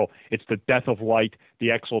little girl. It's the death of light,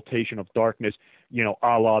 the exaltation of darkness, you know,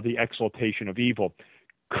 a la the exaltation of evil.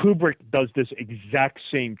 Kubrick does this exact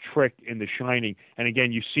same trick in The Shining, and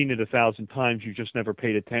again, you've seen it 1,000 times. You just never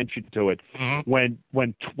paid attention to it. Mm-hmm.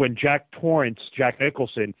 When Jack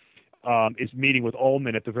Nicholson, is meeting with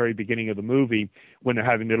Ullman at the very beginning of the movie, when they're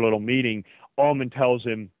having their little meeting, Ullman tells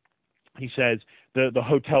him, he says the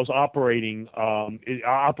hotel's operating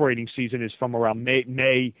season is from around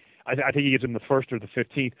May. I think he gives him the 1st or the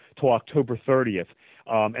 15th to October 30th,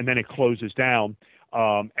 and then it closes down.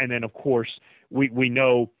 And then, of course, we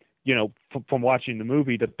know, you know, from watching the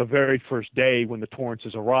movie, that the very first day when the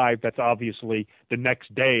Torrances arrive, that's obviously the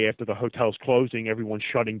next day after the hotel's closing, everyone's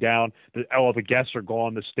shutting down, all the guests are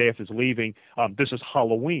gone, the staff is leaving. This is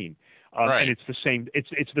Halloween. Right. And it's the same.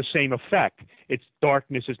 It's the same effect. It's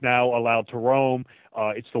darkness is now allowed to roam.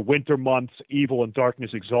 It's the winter months. Evil and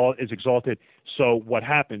darkness is exalted. So what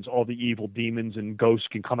happens? All the evil demons and ghosts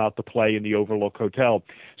can come out to play in the Overlook Hotel.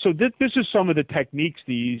 So this is some of the techniques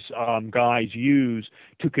these guys use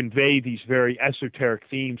to convey these very esoteric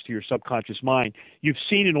themes to your subconscious mind. You've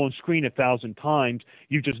seen it on screen 1,000 times.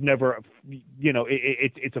 You just never, you know,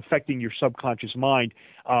 it's affecting your subconscious mind,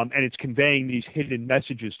 and it's conveying these hidden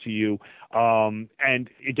messages to you. And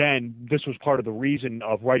again, this was part of the reason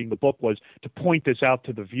of writing the book, was to point this out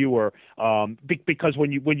to the viewer, because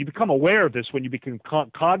when you become aware of this, when you become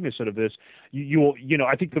cognizant of this, you know,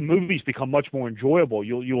 I think the movies become much more enjoyable.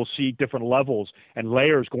 You'll see different levels and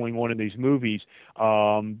layers going on in these movies,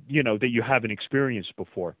 you know, that you haven't experienced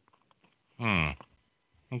before.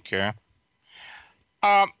 Okay.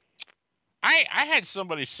 I had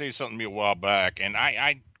somebody say something to me a while back, and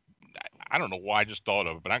I don't know why I just thought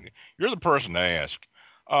of it, but you're the person to ask.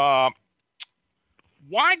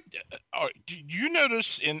 Why do you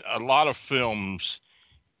notice in a lot of films,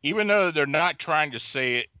 even though they're not trying to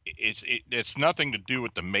say it's nothing to do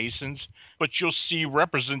with the Masons, but you'll see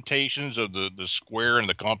representations of the square and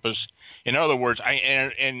the compass. In other words,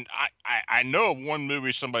 I know of one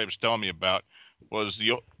movie somebody was telling me about, was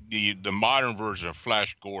the modern version of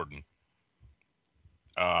Flash Gordon.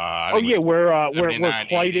 Where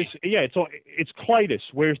Clytus, it's Clytus.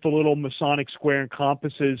 Where's the little Masonic square and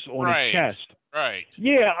compasses on his chest? Right.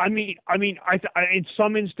 Yeah, I mean, in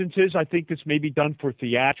some instances, I think this may be done for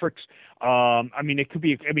theatrics. I mean, it could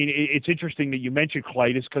be. I mean, it's interesting that you mentioned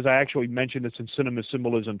Clytus, because I actually mentioned this in Cinema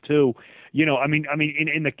Symbolism too. You know, I mean,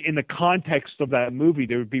 in the context of that movie,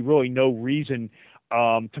 there would be really no reason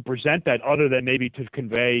to present that, other than maybe to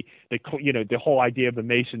convey the whole idea of the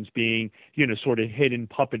Masons being, you know, sort of hidden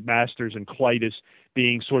puppet masters, and Clytus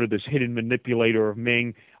being sort of this hidden manipulator of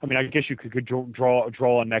Ming. I mean, I guess you could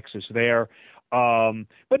draw a nexus there.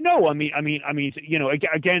 But no, I mean, you know,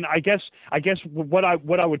 again, I guess what I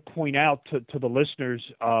would point out to the listeners,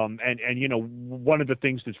 and you know, one of the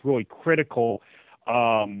things that's really critical,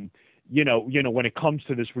 you know, when it comes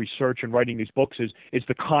to this research and writing these books is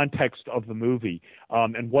the context of the movie,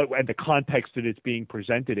 and the context that it's being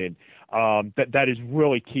presented in. That is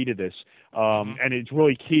really key to this. And it's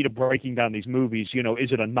really key to breaking down these movies. You know,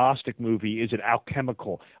 is it a Gnostic movie? Is it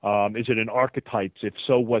alchemical? Is it an archetypes? If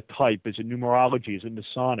so, what type? Is it numerology? Is it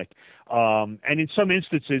Masonic? And in some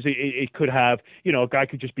instances, it could have, you know, a guy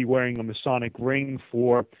could just be wearing a Masonic ring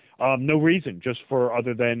for no reason, just for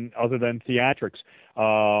other than theatrics,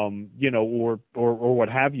 you know, or what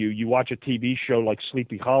have you. You watch a TV show like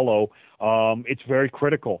Sleepy Hollow, it's very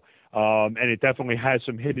critical. And it definitely has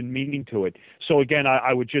some hidden meaning to it. So again,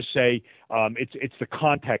 I would just say it's the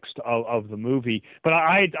context of the movie. But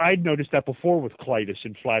I'd noticed that before with Clytus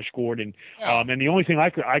and Flash Gordon, and the only thing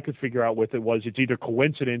I could figure out with it was it's either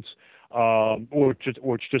coincidence, or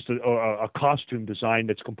it's just a costume design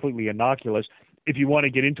that's completely innocuous. If you want to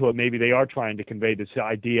get into it, maybe they are trying to convey this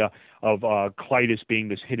idea of Clytus being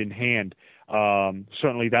this hidden hand.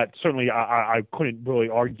 Certainly, I couldn't really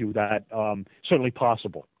argue that. Certainly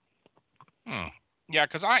possible. Yeah,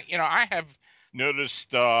 because I have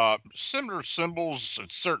noticed similar symbols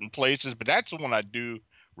at certain places, but that's the one I do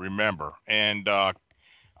remember. And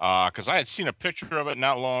because I had seen a picture of it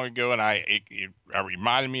not long ago, and it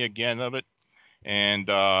reminded me again of it. And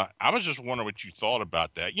I was just wondering what you thought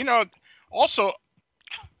about that. You know, also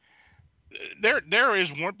there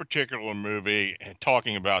is one particular movie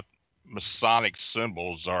talking about Masonic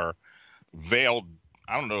symbols are veiled.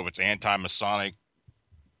 I don't know if it's anti-Masonic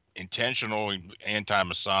intentional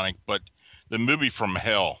anti-Masonic, but the movie From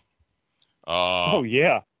Hell. Oh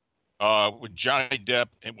yeah. With Johnny Depp,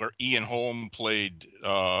 where Ian Holm played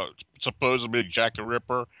supposedly Jack the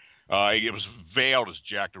Ripper. It was veiled as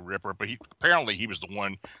Jack the Ripper, but apparently he was the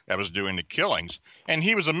one that was doing the killings, and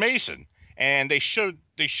he was a Mason. And they showed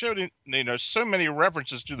so many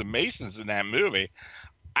references to the Masons in that movie.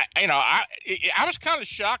 I was kind of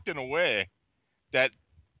shocked in a way that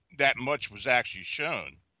much was actually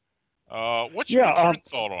shown. What's your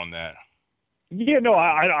thought on that? Yeah, no,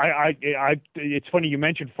 it's funny you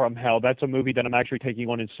mentioned From Hell. That's a movie that I'm actually taking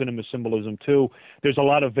on in Cinema Symbolism too. There's a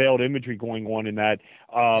lot of veiled imagery going on in that.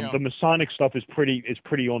 The Masonic stuff is pretty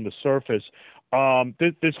on the surface.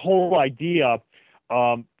 This whole idea,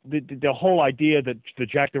 the whole idea that the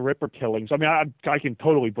Jack the Ripper killings. I mean, I can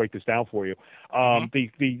totally break this down for you.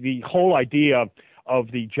 The whole idea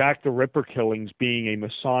of the Jack the Ripper killings being a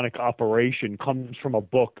Masonic operation comes from a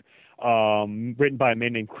book written by a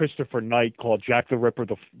man named Christopher Knight called Jack the Ripper,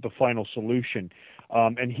 the Final Solution.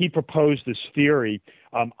 And he proposed this theory.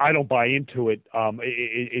 I don't buy into it. I've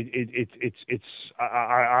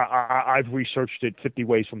researched it 50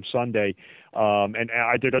 ways from Sunday, and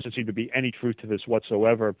there doesn't seem to be any truth to this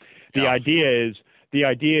whatsoever. The idea is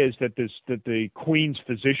that the Queen's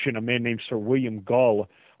physician, a man named Sir William Gull,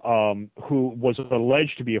 who was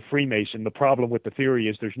alleged to be a Freemason. The problem with the theory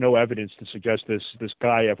is there's no evidence to suggest this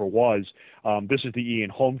guy ever was. This is the Ian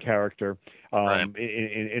Holm character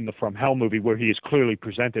in the From Hell movie, where he is clearly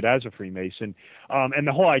presented as a Freemason. And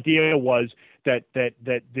the whole idea was that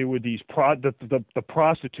there were these the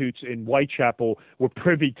prostitutes in Whitechapel were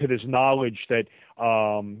privy to this knowledge that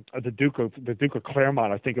the Duke of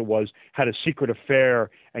Claremont, I think it was, had a secret affair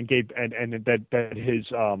and that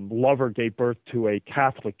his lover gave birth to a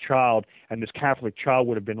Catholic child, and this Catholic child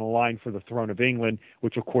would have been aligned for the throne of England,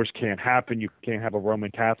 which of course can't happen. You can't have a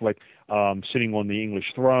Roman Catholic sitting on the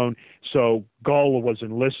English throne. So Gull was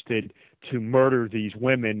enlisted to murder these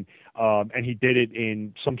women, and he did it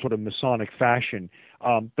in some sort of Masonic fashion.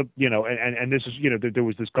 And this is, there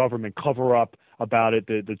was this government cover-up about it.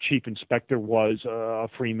 The chief inspector was a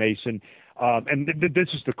Freemason. And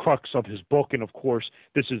this is the crux of his book, and of course,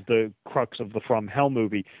 this is the crux of the From Hell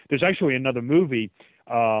movie. There's actually another movie,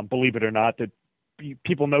 believe it or not, that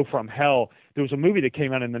people know From Hell. There was a movie that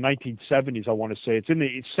came out in the 1970s, I want to say. It's in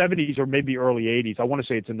the 70s or maybe early 80s. I want to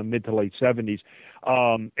say it's in the mid to late 70s.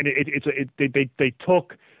 And they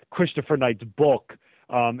took Christopher Knight's book,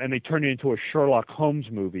 and they turned it into a Sherlock Holmes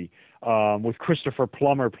movie with Christopher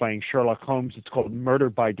Plummer playing Sherlock Holmes. It's called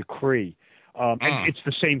Murder by Decree. And it's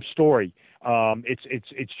the same story.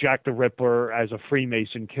 It's Jack the Ripper as a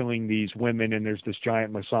Freemason killing these women, and there's this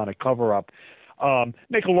giant Masonic cover-up.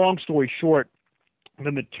 Make a long story short,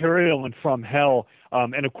 the material in From Hell,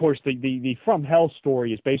 and of course the From Hell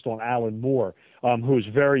story is based on Alan Moore, who is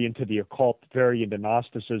very into the occult, very into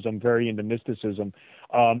Gnosticism, very into mysticism.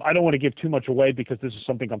 I don't want to give too much away because this is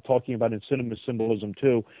something I'm talking about in Cinema Symbolism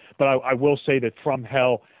too, but I will say that From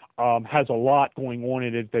Hell has a lot going on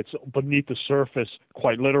in it that's beneath the surface,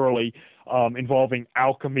 quite literally, involving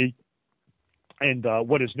alchemy and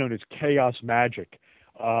what is known as chaos magic.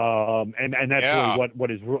 And that's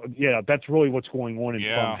really that's really what's going on in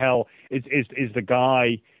From Hell is the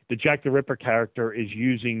guy, the Jack the Ripper character, is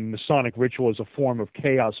using Masonic ritual as a form of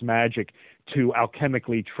chaos magic to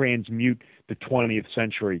alchemically transmute the 20th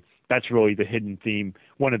century. That's really the hidden theme,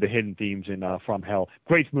 one of the hidden themes in From Hell.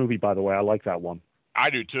 Great movie, by the way. I like that one.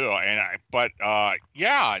 I do too,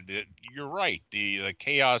 you're right. The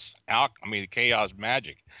chaos the chaos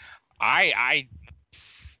magic. I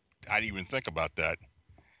didn't even think about that.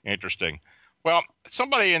 Interesting. Well,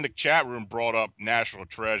 somebody in the chat room brought up National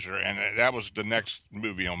Treasure, and that was the next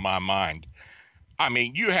movie on my mind. I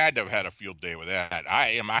mean, you had to have had a field day with that.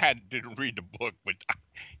 Didn't read the book, but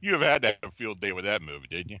you have had to have a field day with that movie,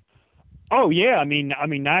 didn't you? Oh yeah, I mean,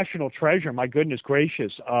 National Treasure. My goodness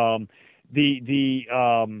gracious.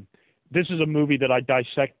 This is a movie that I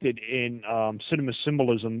dissected in Cinema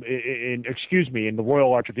Symbolism, in the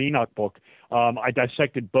Royal Arch of Enoch book. I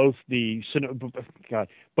dissected both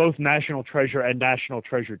both National Treasure and National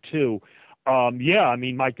Treasure 2.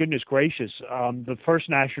 My goodness gracious. The first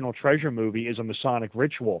National Treasure movie is a Masonic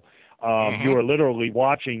ritual. You are literally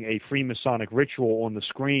watching a Freemasonic ritual on the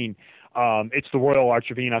screen. It's the Royal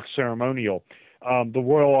Arch of Enoch ceremonial. The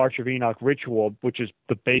Royal Arch of Enoch ritual, which is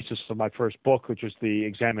the basis of my first book, which is the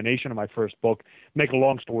examination of my first book. Make a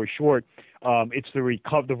long story short, it's the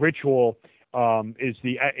ritual is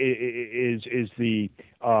the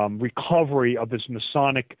recovery of this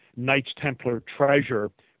Masonic Knights Templar treasure,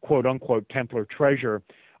 quote unquote Templar treasure,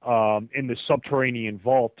 in the subterranean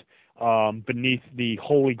vault beneath the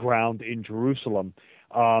holy ground in Jerusalem.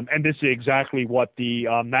 And this is exactly what the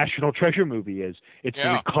National Treasure movie is. It's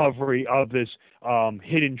the recovery of this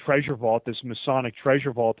hidden treasure vault, this Masonic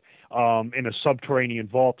treasure vault, in a subterranean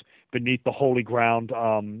vault beneath the holy ground,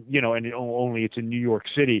 and only it's in New York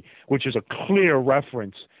City, which is a clear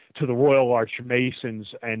reference to the Royal Arch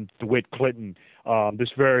Masons and DeWitt Clinton, this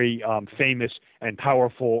very famous and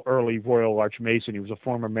powerful early Royal Arch Mason. He was a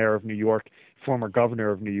former mayor of New York, former governor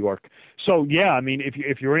of New York. So yeah, I mean,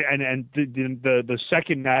 if you're and the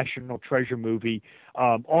second National Treasure movie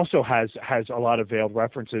also has a lot of veiled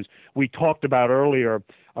references. We talked about earlier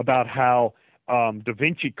about how Da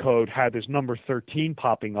Vinci Code had this number 13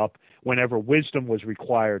 popping up whenever wisdom was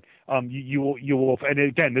required. You will, and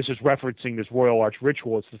again, this is referencing this Royal Arch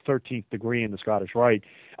ritual. It's the 13th degree in the Scottish Rite.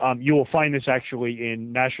 You will find this actually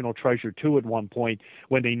in National Treasure 2 at one point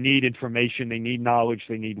when they need information, they need knowledge,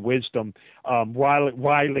 they need wisdom.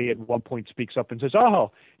 Riley at one point speaks up and says,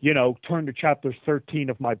 "Oh, turn to chapter 13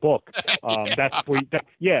 of my book." That's where,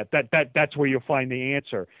 that's where you'll find the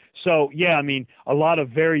answer. So yeah, I mean, a lot of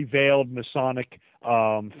very veiled Masonic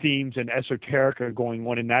themes and esoterica going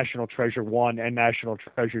on in National Treasure 1 and National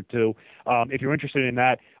Treasure 2. If you're interested in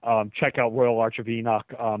that, check out Royal Arch of Enoch.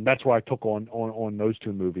 That's why I took on those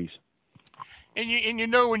two movies. And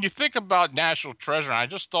when you think about National Treasure, I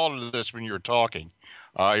just thought of this when you were talking.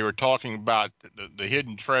 You were talking about the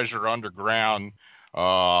hidden treasure underground.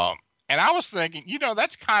 And I was thinking,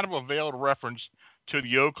 that's kind of a veiled reference to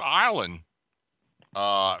the Oak Island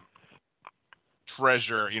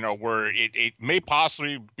treasure, where it may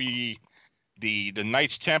possibly be the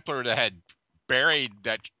Knights Templar that had buried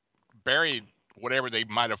whatever they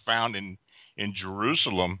might have found in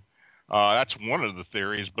Jerusalem. That's one of the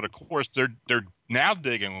theories, but of course they're now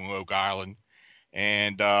digging on Oak Island,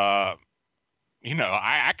 and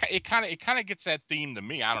it kind of gets that theme to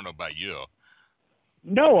me. I don't know about you.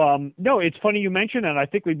 No, it's funny you mentioned that. I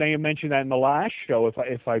think we may have mentioned that in the last show,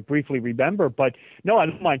 if I briefly remember. But no, I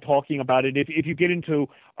don't mind talking about it. If you get into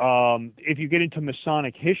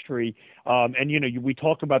Masonic history, and we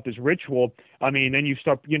talk about this ritual. I mean, then you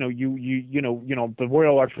start, the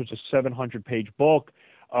Royal Arch was a 700-page book,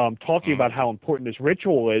 talking about how important this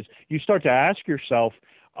ritual is. You start to ask yourself,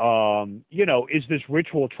 is this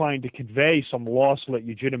ritual trying to convey some lost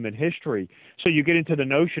legitimate history? So you get into the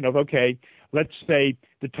notion of, okay, let's say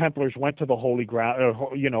the Templars went to the Holy Ground,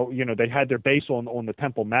 they had their base on the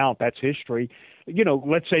Temple Mount. That's history.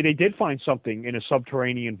 Let's say they did find something in a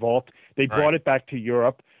subterranean vault. They brought it back to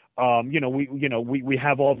Europe. We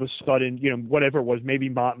have all of a sudden, whatever it was, maybe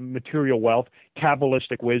material wealth,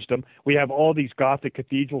 kabbalistic wisdom. We have all these Gothic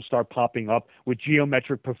cathedrals start popping up with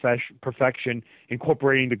geometric perfection,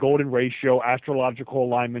 incorporating the golden ratio, astrological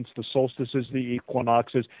alignments, the solstices, the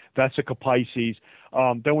equinoxes, Vesica Pisces.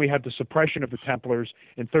 Then we have the suppression of the Templars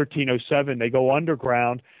in 1307. They go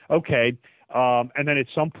underground. Okay. And then at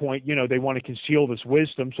some point, they want to conceal this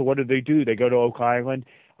wisdom. So what do? They go to Oak Island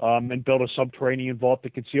and build a subterranean vault to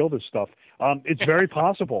conceal this stuff. It's very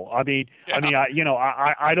possible. I don't, and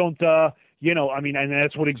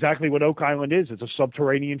that's exactly what Oak Island is. It's a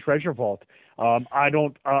subterranean treasure vault. There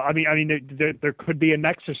could be a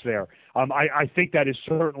nexus there. I think that is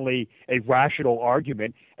certainly a rational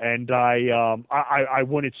argument, and I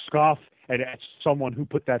wouldn't scoff at someone who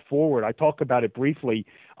put that forward. I talk about it briefly.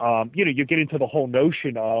 You get into the whole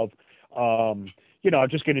notion of, I'll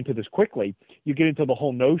just get into this quickly. You get into the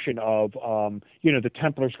whole notion of, the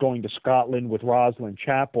Templars going to Scotland with Rosslyn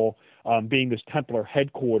Chapel, being this Templar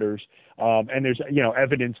headquarters. And there's,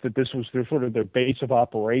 evidence that this was their base of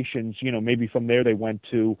operations. Maybe from there they went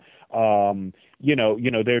to,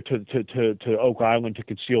 there to Oak Island to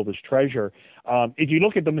conceal this treasure. If you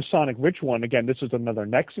look at the Masonic ritual, and again, this is another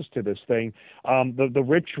nexus to this thing, the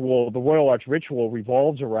ritual, the Royal Arch ritual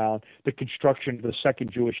revolves around the construction of the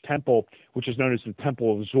second Jewish temple, which is known as the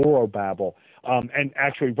Temple of Zorobabel. And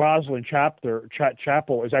actually, Rosslyn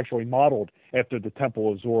Chapel is actually modeled after the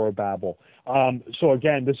Temple of Zorobabel. So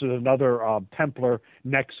again, this is another Templar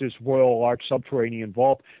nexus, Royal Arch subterranean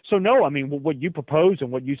vault. So no, what you propose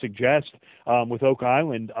and what you suggest with Oak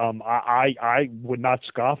Island, I would not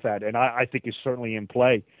scoff at, and I think is certainly in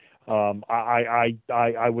play. I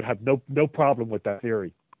would have no problem with that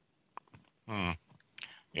theory.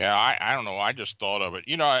 Yeah, I don't know. I just thought of it.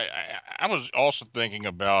 I was also thinking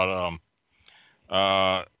about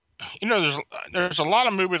there's a lot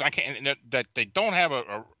of movies that they don't have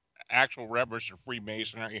a actual reference to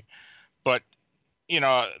Freemasonry, but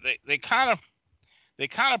they kind of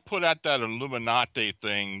put out that Illuminati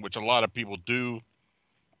thing, which a lot of people do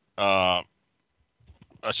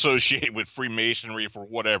associate with Freemasonry for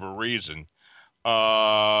whatever reason.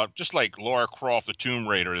 Just like Lara Croft, the Tomb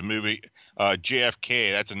Raider, the movie,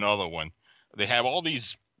 JFK. That's another one. They have all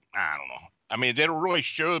these. I don't know. I mean, they don't really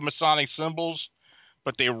show the Masonic symbols,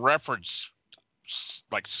 but they reference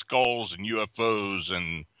like skulls and UFOs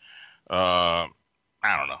and I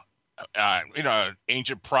don't know,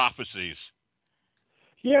 ancient prophecies.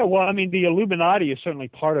 Yeah, well, I mean, the Illuminati is certainly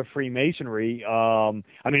part of Freemasonry. I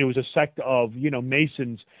mean, it was a sect of,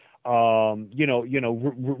 Masons,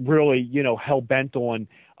 really, hell bent on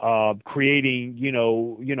creating,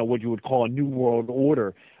 what you would call a new world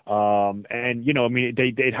order. And I mean,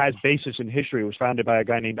 it has basis in history. It was founded by a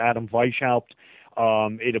guy named Adam Weishaupt.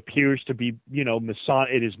 It appears to be,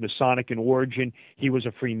 it is Masonic in origin. He was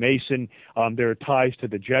a Freemason. There are ties to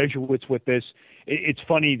the Jesuits with this. It's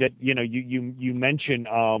funny that you mention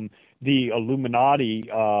the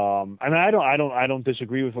Illuminati. I mean, I don't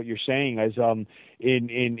disagree with what you're saying. As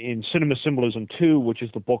in Cinema Symbolism 2, which is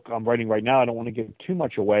the book I'm writing right now, I don't want to give too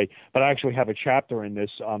much away, but I actually have a chapter in this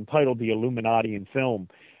titled "The Illuminati in Film."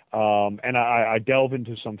 And I delve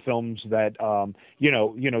into some films that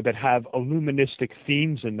that have illuministic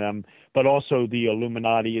themes in them, but also the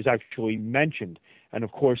Illuminati is actually mentioned. And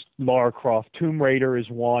of course, Lara Croft Tomb Raider is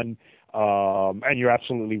one. And you're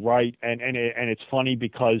absolutely right. And it's funny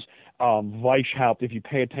because Weishaupt, if you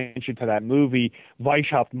pay attention to that movie,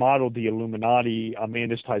 Weishaupt modeled the Illuminati.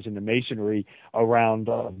 And this ties into Masonry around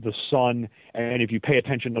the sun. And if you pay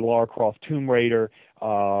attention to Lara Croft Tomb Raider,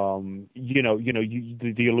 the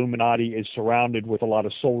Illuminati is surrounded with a lot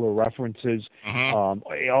of solar references.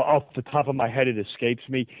 Off the top of my head, it escapes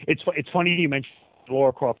me. It's funny you mentioned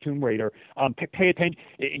Lara Croft Tomb Raider. Pay attention.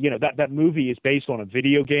 That movie is based on a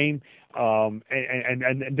video game. And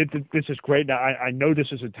this is great. Now, I know this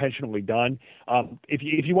is intentionally done. If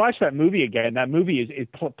you watch that movie again, that movie it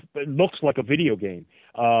looks like a video game.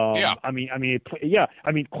 Yeah. I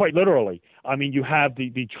mean, quite literally. I mean, you have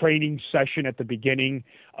the training session at the beginning.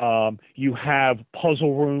 You have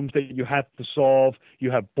puzzle rooms that you have to solve.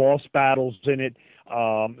 You have boss battles in it.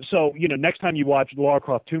 So next time you watch Lara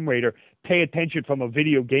Croft Tomb Raider, pay attention from a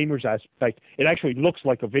video gamer's aspect. It actually looks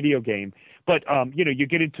like a video game. But, you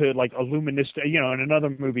get into like Illuminist, and another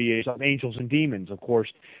movie is Angels and Demons. Of course,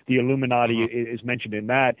 the Illuminati is mentioned in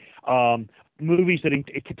that. Movies that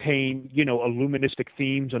contain, illuministic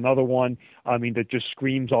themes. Another one, that just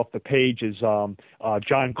screams off the page is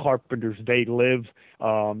John Carpenter's They Live,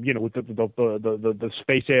 with the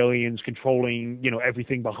space aliens controlling,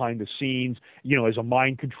 everything behind the scenes, as a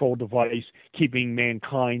mind control device, keeping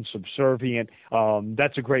mankind subservient.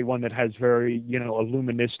 That's a great one that has very,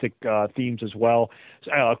 illuministic themes as well.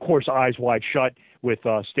 Of course, Eyes Wide Shut with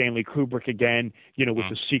Stanley Kubrick again, with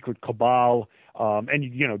the secret cabal.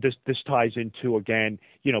 And this ties into, again,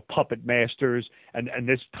 puppet masters, and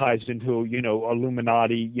this ties into,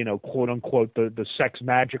 Illuminati, quote unquote, the sex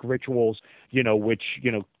magic rituals, which,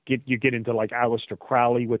 you get into like Aleister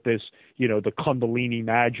Crowley with this, the Kundalini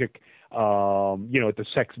magic, at the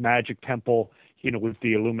sex magic temple, with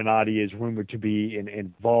the Illuminati is rumored to be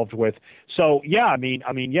involved with. So yeah, the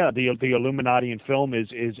Illuminati in film is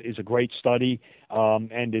a great study,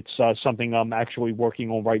 and it's something I'm actually working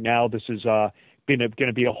on right now. This is going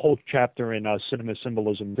to be a whole chapter in Cinema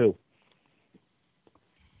Symbolism too.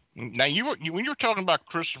 Now when you were talking about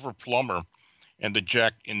Christopher Plummer and the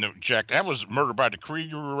Jack that was Murder by Decree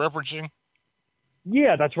you were referencing.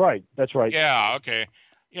 Yeah, that's right. Yeah, okay.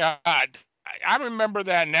 Yeah, I remember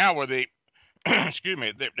that now where they. Excuse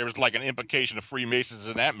me. There was like an implication of Freemasons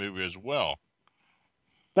in that movie as well.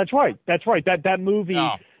 That's right. That movie.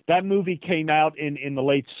 Yeah. That movie came out in the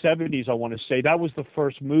late 70s. I want to say that was the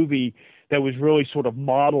first movie that was really sort of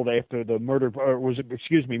modeled after the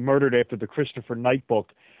murdered after the Christopher Knight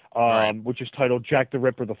book, Right. which is titled Jack the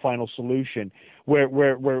Ripper: The Final Solution, where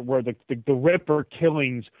the Ripper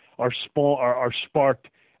killings are sparked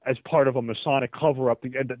as part of a Masonic cover-up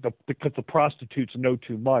because the prostitutes know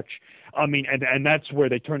too much. And that's where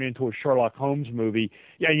they turn into a Sherlock Holmes movie.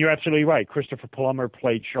 Yeah, and you're absolutely right. Christopher Plummer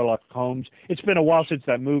played Sherlock Holmes. It's been a while since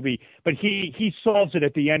that movie, but he solves it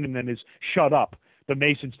at the end and then is shut up. The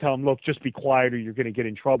Masons tell him, look, just be quiet or you're going to get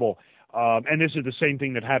in trouble. And this is the same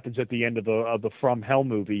thing that happens at the end of the From Hell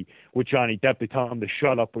movie with Johnny Depp. They tell him to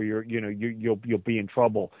shut up or you'll be in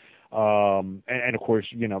trouble. And of course,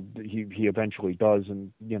 he eventually does,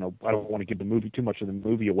 and I don't want to give too much of the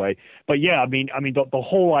movie away. But yeah, the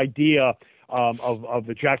whole idea of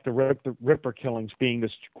the Jack the Ripper killings being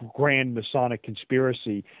this grand Masonic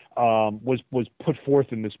conspiracy was put forth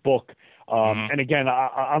in this book. And again,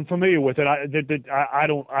 I'm familiar with it. I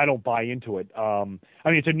don't buy into it.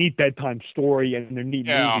 It's a neat bedtime story and they're neat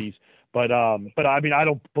movies. But I mean, I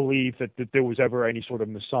don't believe that there was ever any sort of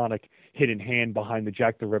Masonic hidden hand behind the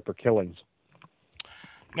Jack the Ripper killings.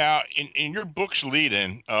 Now, in your book's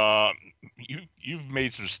lead-in, you've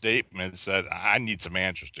made some statements that I need some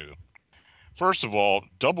answers to. First of all,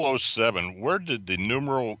 007, where did the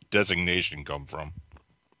numeral designation come from?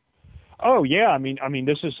 Oh yeah, I mean,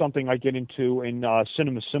 this is something I get into in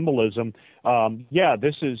cinema symbolism. Yeah,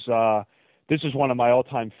 this is one of my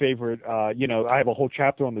all-time favorite. I have a whole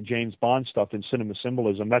chapter on the James Bond stuff in cinema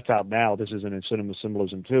symbolism. That's out now. This isn't in cinema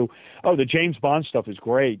symbolism too. Oh, the James Bond stuff is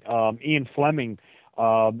great. Ian Fleming.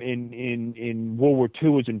 In World War II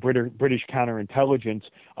was in British counterintelligence.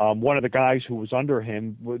 One of the guys who was under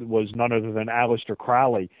him was none other than Aleister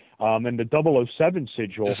Crowley. And the 007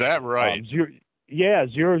 sigil. Is that right?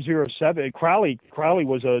 007. Crowley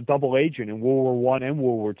was a double agent in World War I and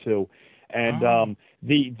World War II. And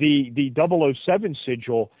the 007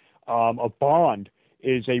 sigil of Bond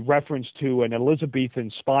is a reference to an Elizabethan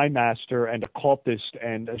spy master and occultist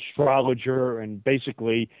and astrologer and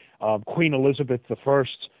basically Queen Elizabeth I's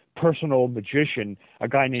personal magician, a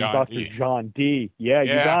guy named Dr. John Dee. Yeah,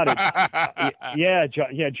 you got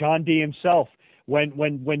it. John Dee himself. When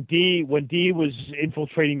Dee was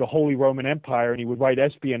infiltrating the Holy Roman Empire and he would write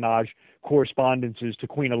espionage correspondences to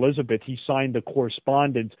Queen Elizabeth, he signed the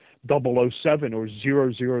correspondence 007 or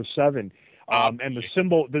 007. And the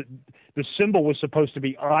symbol was supposed to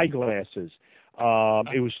be eyeglasses.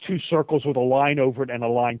 It was two circles with a line over it and a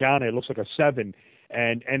line down it. It looks like a 7.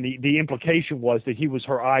 And the implication was that he was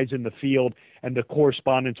her eyes in the field, and the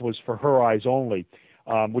correspondence was for her eyes only,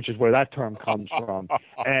 which is where that term comes from.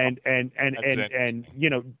 And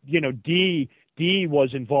Dee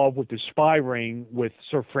was involved with the spy ring with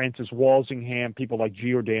Sir Francis Walsingham, people like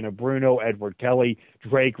Giordano Bruno, Edward Kelly,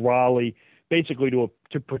 Drake Raleigh, basically to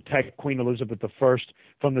protect Queen Elizabeth I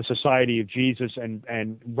from the Society of Jesus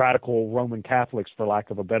and radical Roman Catholics, for lack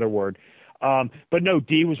of a better word. But no,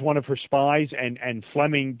 Dee was one of her spies, and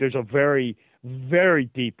Fleming, there's a very, very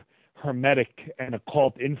deep hermetic and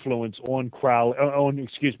occult influence on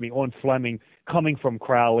on Fleming coming from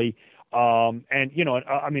Crowley. And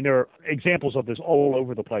there are examples of this all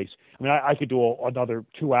over the place. I mean, I could do another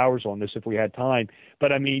 2 hours on this if we had time,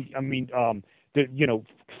 but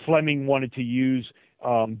Fleming wanted to use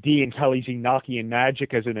Dee and Kelly's Enochian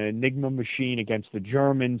magic as an enigma machine against the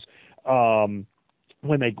Germans. When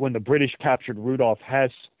the British captured Rudolf Hess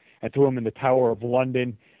and threw him in the Tower of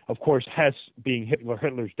London, of course, Hess being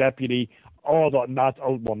Hitler's deputy, not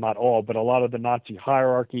all, but a lot of the Nazi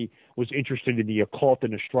hierarchy was interested in the occult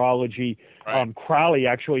and astrology. Right. Crowley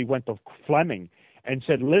actually went to Fleming and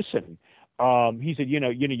said, "Listen." He said,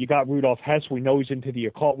 you got Rudolf Hess. We know he's into the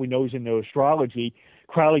occult. We know he's into astrology.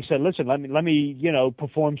 Crowley said, listen, let me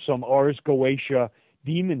perform some Ars Goetia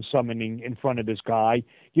demon summoning in front of this guy.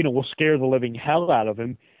 We'll scare the living hell out of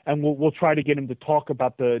him, and we'll try to get him to talk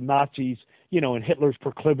about the Nazis, and Hitler's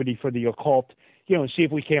proclivity for the occult, and see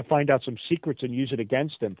if we can't find out some secrets and use it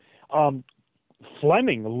against him.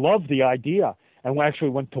 Fleming loved the idea and actually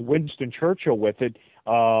went to Winston Churchill with it.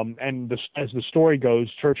 As the story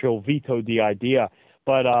goes, Churchill vetoed the idea.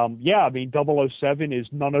 But 007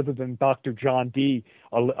 is none other than Dr. John Dee,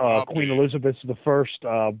 Queen Elizabeth I,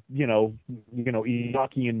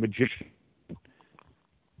 Enochian magician.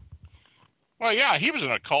 Well, yeah, he was an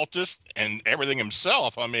occultist and everything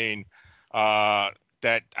himself. I mean, that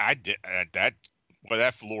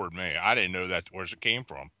floored me. I didn't know that where it came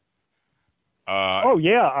from.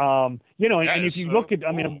 And if you look at,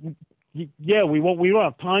 we don't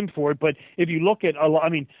have time for it, but if you look at,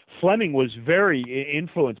 Fleming was very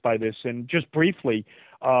influenced by this, and just briefly,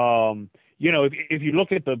 if you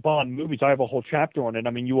look at the Bond movies, I have a whole chapter on it.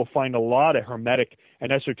 You will find a lot of hermetic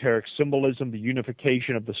and esoteric symbolism, the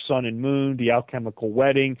unification of the sun and moon, the alchemical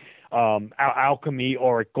wedding, alchemy,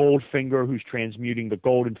 Auric Goldfinger, who's transmuting the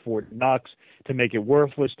gold in Fort Knox to make it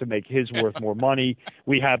worthless, to make his worth more money.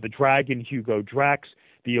 We have the dragon, Hugo Drax,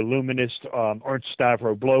 the illuminist, Ernst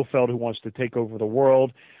Stavro Blofeld, who wants to take over the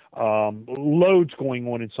world. Loads going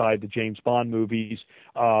on inside the James Bond movies.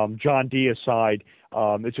 John Dee aside,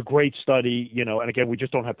 it's a great study, and again, we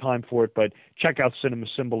just don't have time for it, but check out Cinema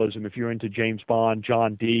Symbolism if you're into James Bond,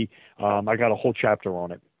 John Dee. I got a whole chapter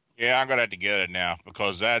on it. Yeah, I'm gonna have to get it now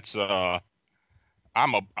because that's I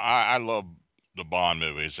love the Bond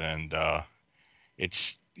movies, and I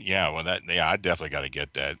definitely got to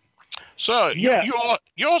get that. So you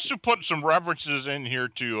also put some references in here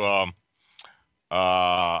to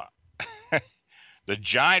the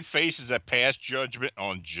giant faces that passed judgment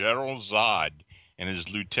on General Zod and his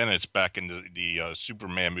lieutenants back in the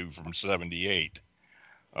Superman movie from '78.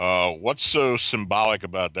 What's so symbolic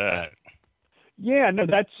about that? Yeah, no,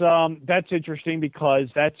 that's interesting because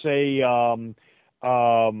that's that's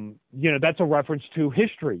a reference to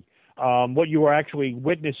history. What you are actually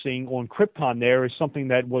witnessing on Krypton there is something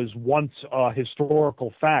that was once a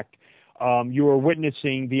historical fact. You are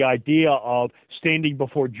witnessing the idea of standing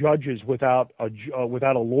before judges without a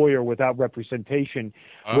lawyer, without representation,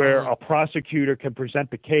 where a prosecutor can present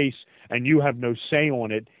the case and you have no say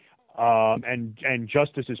on it. And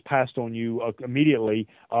justice is passed on you immediately,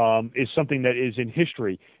 is something that is in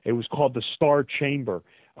history. It was called the Star Chamber,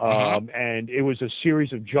 and it was a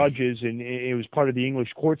series of judges, and it was part of the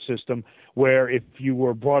English court system, where if you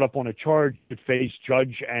were brought up on a charge, you could face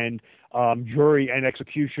judge and jury and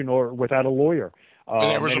execution, or without a lawyer.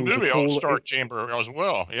 And there was a movie on Star Chamber as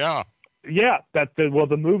well. Yeah. Yeah,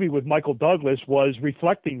 the movie with Michael Douglas was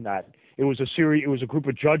reflecting that. It was a group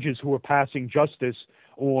of judges who were passing justice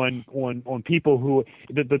on people who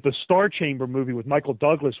the Star Chamber movie with Michael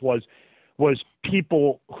Douglas was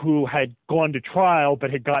people who had gone to trial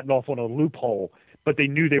but had gotten off on a loophole, but they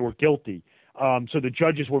knew they were guilty. So the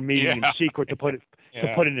judges were meeting in secret to put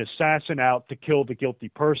an assassin out to kill the guilty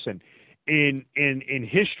person. In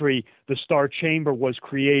history, the Star Chamber was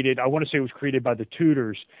created. I want to say it was created by the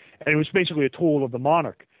Tudors, and it was basically a tool of the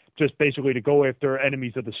monarch, just basically to go after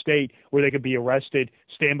enemies of the state, where they could be arrested,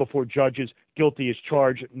 stand before judges, guilty as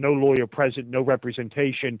charged, no lawyer present, no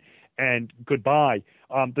representation, and goodbye.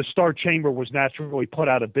 The Star Chamber was naturally put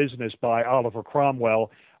out of business by Oliver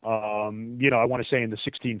Cromwell, I want to say in the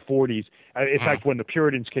 1640s. In fact, when the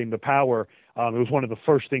Puritans came to power, it was one of the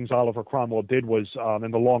first things Oliver Cromwell did was,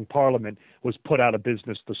 in the Long Parliament, was put out of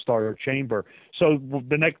business the Star Chamber. So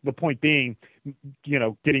the point being,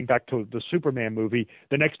 getting back to the Superman movie,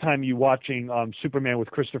 the next time you're watching Superman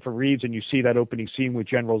with Christopher Reeves and you see that opening scene with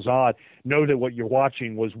General Zod, know that what you're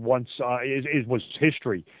watching was was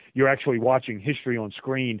history. You're actually watching history on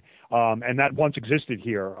screen, and that once existed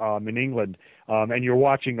here in England. And you're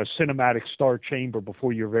watching a cinematic Star Chamber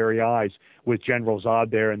before your very eyes with General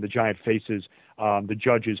Zod there and the giant faces, the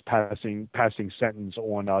judges passing sentence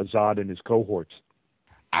on Zod and his cohorts.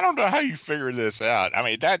 I don't know how you figure this out. I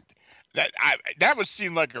mean, that would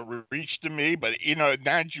seem like a reach to me, but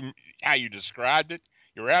now how you described it,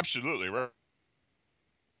 you're absolutely right.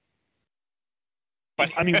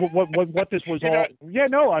 But I mean, what this was all? Yeah,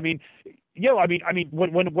 no, I mean,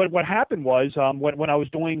 what happened was when I was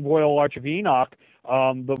doing Royal Arch of Enoch,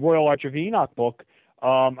 the Royal Arch of Enoch book.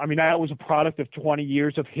 That was a product of 20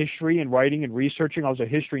 years of history and writing and researching. I was a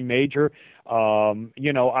history major.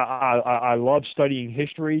 I love studying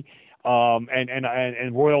history.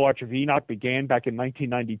 And Royal Arch of Enoch began back in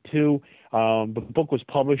 1992. The book was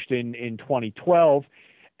published in 2012.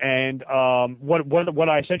 And what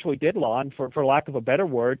I essentially did, Lon, for lack of a better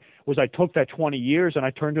word, was I took that 20 years and I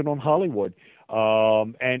turned it on Hollywood.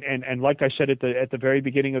 And like I said at the very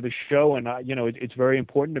beginning of the show, and it's very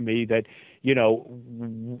important to me that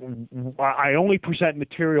I only present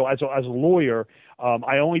material as a lawyer.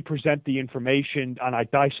 I only present the information and I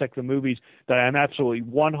dissect the movies that I'm absolutely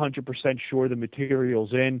 100% sure the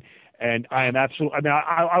material's in. And I am absolutely,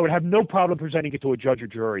 I would have no problem presenting it to a judge or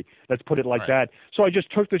jury. Let's put it like that. So I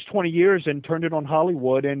just took this 20 years and turned it on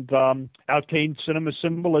Hollywood, and out came Cinema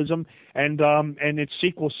Symbolism and its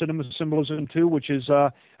sequel, Cinema Symbolism 2, which is,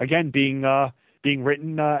 again, being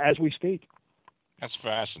written as we speak. That's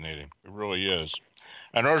fascinating. It really is.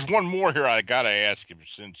 And there's one more here I got to ask you,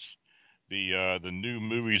 since the new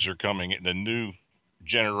movies are coming, the new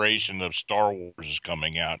generation of Star Wars is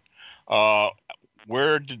coming out.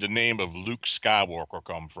 Where did the name of Luke Skywalker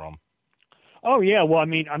come from? Oh yeah, well, I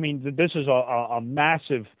mean, this is a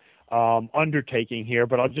massive undertaking here,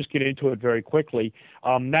 but I'll just get into it very quickly.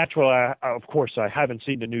 Naturally, of course, I haven't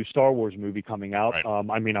seen the new Star Wars movie coming out. Right.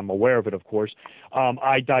 I'm aware of it, of course.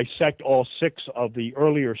 I dissect all 6 of the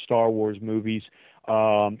earlier Star Wars movies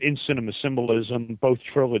in Cinema Symbolism, both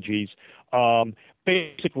trilogies.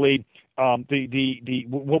 Basically, what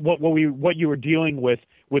you were dealing with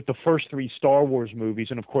the first 3 Star Wars movies,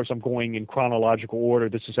 and of course I'm going in chronological order.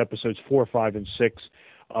 This is episodes 4, 5, and 6.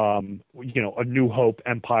 A New Hope,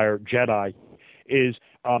 Empire, Jedi. Is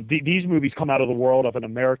these movies come out of the world of an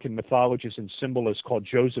American mythologist and symbolist called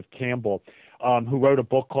Joseph Campbell, who wrote a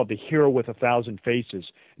book called The Hero with a Thousand Faces.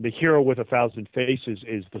 The Hero with a Thousand Faces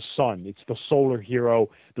is the sun. It's the solar hero,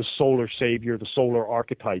 the solar savior, the solar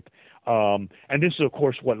archetype. And this is, of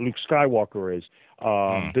course, what Luke Skywalker is.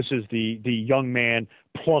 This is the young man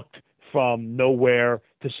plucked from nowhere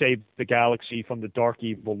to save the galaxy from the dark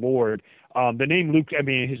evil Lord. The name Luke,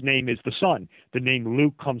 his name is the sun. The name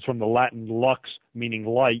Luke comes from the Latin lux, meaning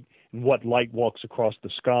light, and what light walks across the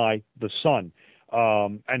sky, the sun.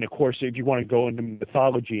 And of course, if you want to go into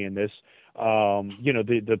mythology in this,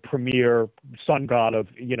 The premier sun god of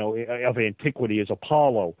of antiquity is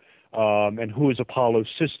Apollo, and who is Apollo's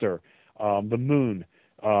sister? The moon.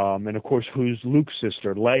 And of course, who's Luke's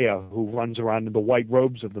sister, Leia, who runs around in the white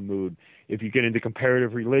robes of the moon. If you get into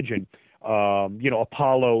comparative religion,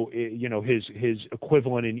 Apollo, his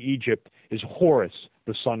equivalent in Egypt is Horus,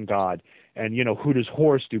 the sun god. And, who does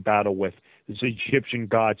Horus do battle with? It's the Egyptian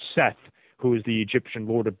god Seth, who is the Egyptian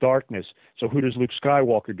lord of darkness. So who does Luke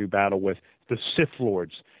Skywalker do battle with? The Sith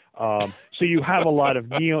lords. So you have a lot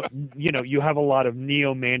of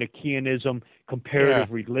neo-Manichaeanism,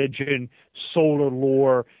 comparative religion, solar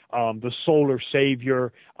lore, the solar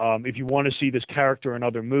savior. If you want to see this character in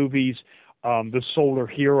other movies, the solar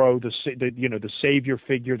hero, the savior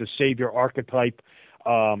figure, the savior archetype.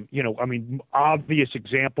 Obvious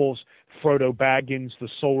examples: Frodo Baggins, the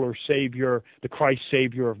solar savior, the Christ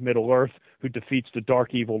savior of Middle Earth, who defeats the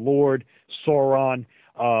dark evil lord, Sauron.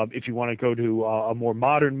 If you want to go to a more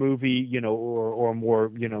modern movie, or a more,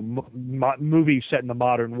 movie set in the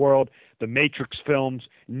modern world, the Matrix films,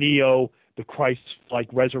 Neo, the Christ-like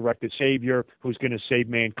resurrected savior who's going to save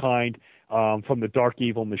mankind from the dark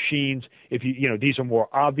evil machines. If these are more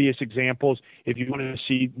obvious examples. If you want to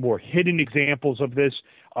see more hidden examples of this,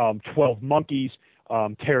 12 Monkeys,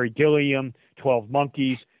 Terry Gilliam, 12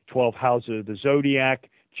 Monkeys, 12 Houses of the Zodiac,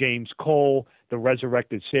 James Cole, the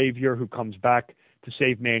resurrected savior who comes back to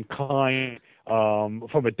save mankind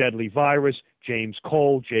from a deadly virus, James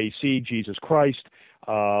Cole, JC, Jesus Christ,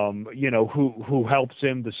 who helps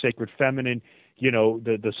him, the sacred feminine,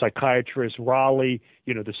 the psychiatrist Raleigh,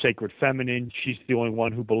 the sacred feminine, she's the only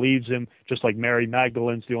one who believes him, just like Mary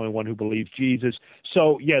Magdalene's the only one who believes Jesus.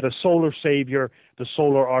 So, the solar savior, the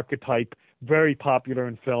solar archetype, very popular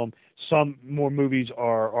in film. Some more movies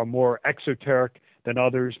are more exoteric than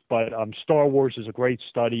others, but Star Wars is a great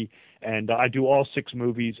study, and I do all 6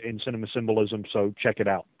 movies in cinema symbolism, so check it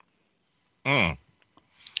out.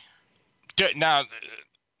 Now,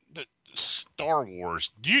 the Star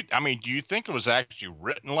Wars, do you think it was actually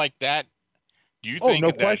written like that? Do you think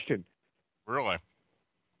no question. Really?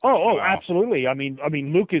 Wow. Absolutely. I mean,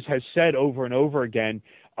 Lucas has said over and over again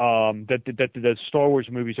that the Star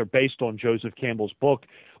Wars movies are based on Joseph Campbell's book.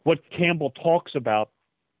 What Campbell talks about,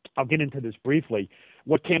 I'll get into this briefly.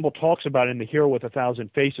 What Campbell talks about in The Hero with a Thousand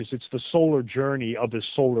Faces, it's the solar journey of this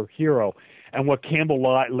solar hero. And what Campbell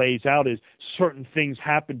lays out is certain things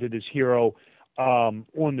happen to this hero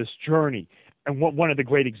on this journey. And one of the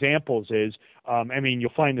great examples is,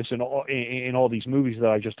 you'll find this in all these movies that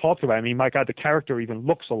I just talked about. My God, the character even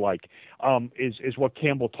looks alike. Is what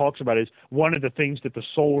Campbell talks about is one of the things that the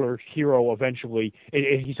solar hero eventually,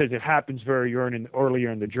 he says it happens very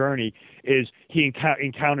earlier in the journey, is he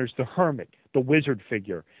encounters the hermit, the wizard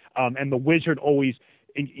figure, and the wizard always,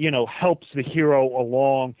 helps the hero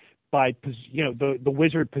along. By the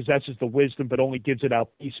wizard possesses the wisdom, but only gives it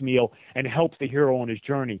out piecemeal and helps the hero on his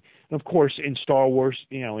journey. And of course, in Star Wars,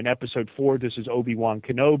 in Episode 4, this is Obi-Wan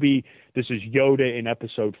Kenobi. This is Yoda in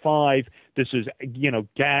Episode 5. This is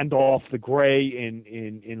Gandalf the Grey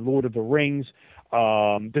in Lord of the Rings.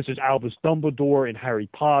 This is Albus Dumbledore in Harry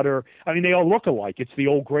Potter. They all look alike. It's the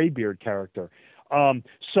old Greybeard character.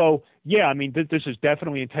 This is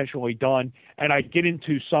definitely intentionally done, and I get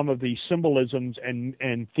into some of the symbolisms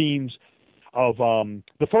and themes of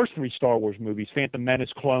the first 3 Star Wars movies, Phantom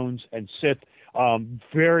Menace, Clones, and Sith.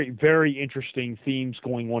 Very, very interesting themes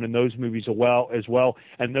going on in those movies as well,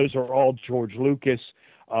 and those are all George Lucas.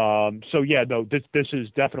 This is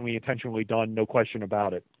definitely intentionally done, no question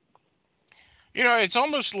about it. It's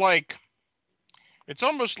almost like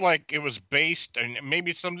it was based, and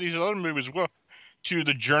maybe some of these other movies were, to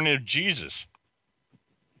the journey of Jesus.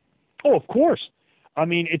 Oh, of course.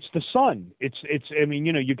 It's the sun. It's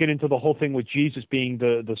you get into the whole thing with Jesus being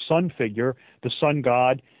the sun figure, the sun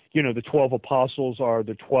god. The 12 apostles are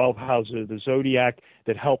the 12 houses of the zodiac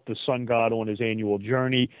that help the sun god on his annual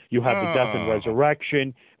journey. You have the death and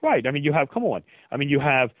resurrection. Right. You have, come on. You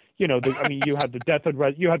have, you have the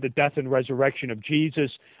death and resurrection of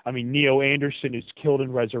Jesus. Neo Anderson is killed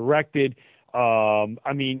and resurrected. You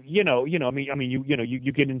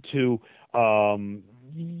get into,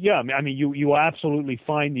 you absolutely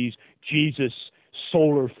find these Jesus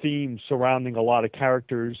solar themes surrounding a lot of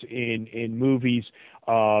characters in movies.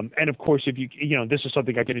 And of course, if this is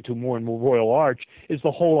something I get into more in Royal Arch, is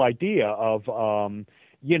the whole idea of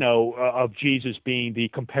Jesus being the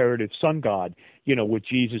comparative sun god, with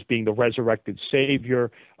Jesus being the resurrected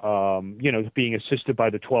savior, being assisted by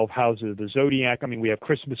the 12 houses of the zodiac. We have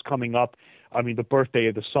Christmas coming up. The birthday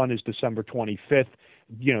of the sun is December 25th.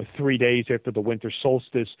 3 days after the winter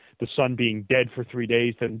solstice, the sun being dead for 3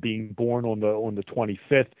 days, then being born on the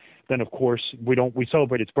 25th. Then of course we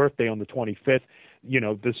celebrate its birthday on the 25th.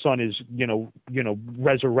 The sun is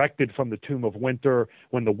resurrected from the tomb of winter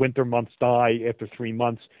when the winter months die after 3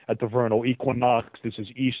 months at the vernal equinox. This is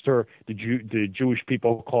Easter. The Jewish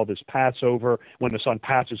people call this Passover, when the sun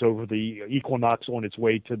passes over the equinox on its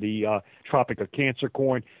way to the Tropic of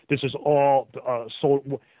Capricorn. This is all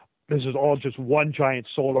This is all just one giant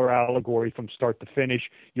solar allegory from start to finish.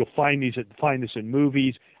 You'll find this in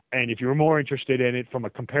movies. And if you're more interested in it from a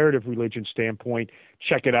comparative religion standpoint,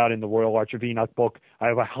 check it out in the Royal Arch of Enoch book. I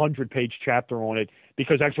have a 100-page chapter on it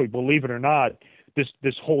because actually, believe it or not,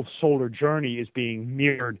 this whole solar journey is being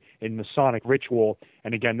mirrored in Masonic ritual.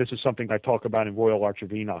 And again, this is something I talk about in Royal Arch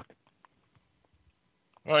of Enoch.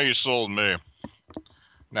 Well, you sold me.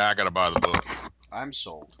 Now I got to buy the book. I'm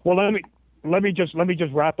sold. Well, let me just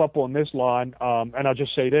wrap up on this, Lon, and I'll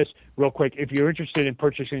just say this real quick. If you're interested in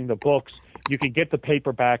purchasing the books, you can get the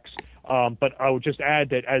paperbacks, but I would just add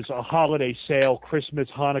that as a holiday sale, Christmas,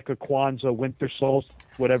 Hanukkah, Kwanzaa, winter solstice,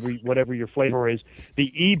 whatever your flavor is,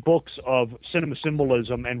 the e-books of Cinema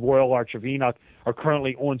Symbolism and Royal Arch of Enoch are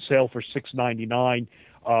currently on sale for $6.99.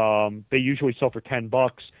 They usually sell for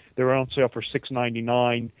 $10. They're on sale for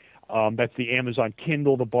 $6.99. That's the Amazon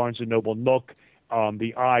Kindle, the Barnes & Noble Nook,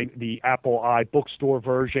 the Apple iBookstore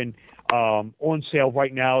version, on sale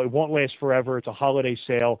right now. It won't last forever. It's a holiday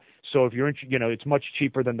sale. So if you're interested, it's much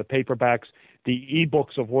cheaper than the paperbacks. The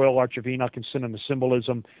ebooks of Royal Arch of Enoch and Cinema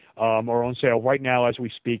Symbolism are on sale right now as we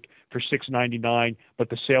speak for $6.99, but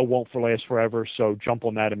the sale won't last forever. So jump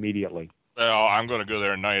on that immediately. Well, I'm going to go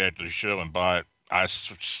there tonight after the show and buy it. I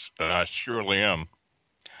surely am.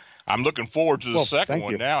 I'm looking forward to the second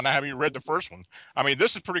one now, and I haven't read the first one. I mean,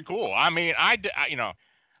 this is pretty cool. I mean, I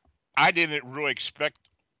didn't really expect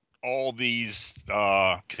all these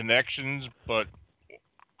connections, but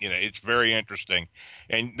it's very interesting.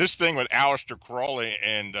 And this thing with Aleister Crowley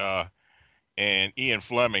and Ian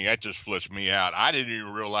Fleming, that just flips me out. I didn't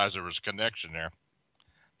even realize there was a connection there.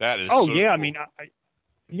 That is. Oh, so yeah. Cool.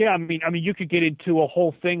 I mean, you could get into a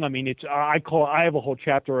whole thing. I mean, I have a whole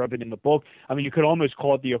chapter of it in the book. I mean, you could almost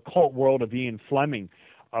call it the occult world of Ian Fleming.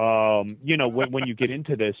 When you get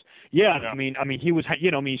into this, yeah. I mean, he was,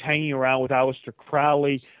 he's hanging around with Aleister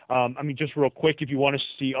Crowley. Just real quick, if you want to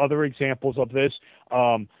see other examples of this,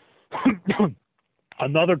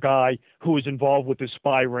 another guy who was involved with the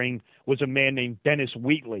spy ring was a man named Dennis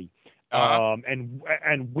Wheatley. And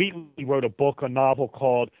Wheatley wrote a novel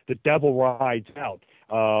called The Devil Rides Out.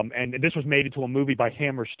 And this was made into a movie by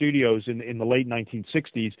Hammer Studios in the late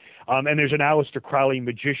 1960s. And there's an Aleister Crowley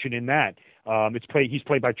magician in that. He's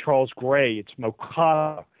played by Charles Gray. It's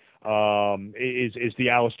Mokata, is the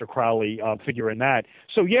Aleister Crowley figure in that.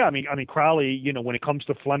 So yeah, I mean Crowley, when it comes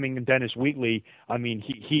to Fleming and Dennis Wheatley, I mean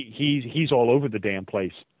he's all over the damn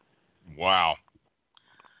place. Wow.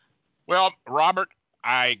 Well, Robert,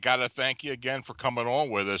 I got to thank you again for coming on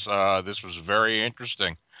with us. This was very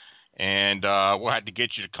interesting. And we'll have to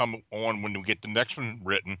get you to come on when we get the next one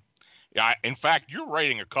written. Yeah, in fact, you're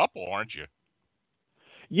writing a couple, aren't you?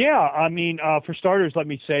 Yeah, I mean, for starters, let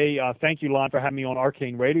me say thank you, Lon, for having me on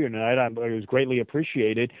Arcane Radio tonight. It was greatly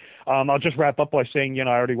appreciated. I'll just wrap up by saying, I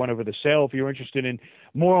already went over the sale. If you're interested in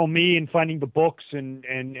more on me and finding the books and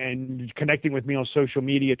connecting with me on social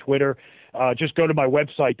media, Twitter, just go to my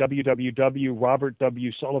website,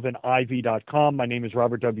 www.robertwsullivaniv.com. My name is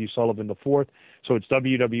Robert W. Sullivan IV, so it's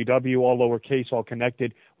www, all lowercase, all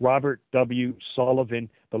connected, Robert W. Sullivan,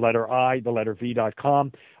 the letter I, the letter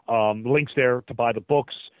V.com. Links there to buy the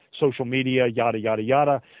books, social media, yada, yada,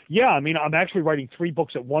 yada. Yeah, I mean, I'm actually writing 3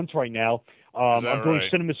 books at once right now. I'm doing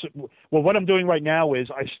cinema. Well, what I'm doing right now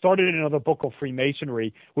is I started another book on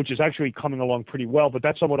Freemasonry, which is actually coming along pretty well, but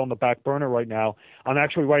that's somewhat on the back burner right now. I'm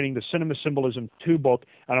actually writing the Cinema Symbolism 2 book,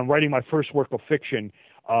 and I'm writing my first work of fiction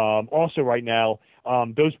also right now.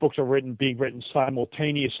 Those books are being written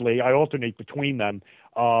simultaneously. I alternate between them,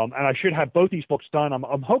 and I should have both these books done.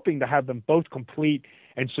 I'm hoping to have them both complete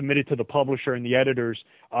and submitted to the publisher and the editors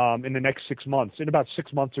in the next 6 months, in about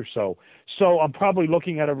 6 months or so. So I'm probably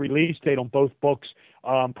looking at a release date on both books,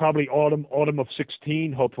 probably autumn of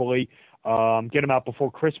 16, hopefully, get them out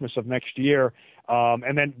before Christmas of next year.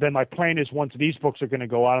 And then my plan is once these books are going to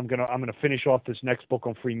go out, I'm going to finish off this next book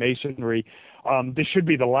on Freemasonry. This should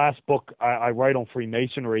be the last book I write on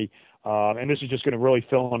Freemasonry. And this is just going to really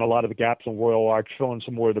fill in a lot of the gaps on Royal Arch, fill in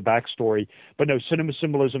some more of the backstory. But no, Cinema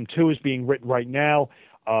Symbolism 2 is being written right now.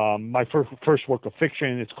 My first work of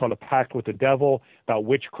fiction. It's called A Pact with the Devil, about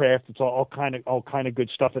witchcraft. It's all kind of good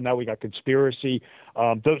stuff. And now we got conspiracy.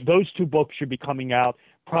 Those two books should be coming out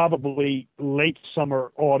probably late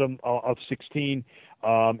summer, autumn of 16.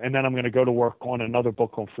 And then I'm going to go to work on another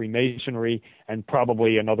book on Freemasonry and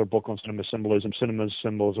probably another book on cinema symbolism. Cinema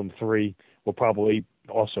Symbolism 3 will probably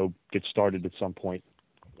also get started at some point.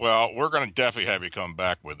 Well, we're going to definitely have you come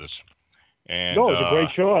back with us. And no, it's a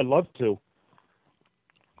great show. I'd love to.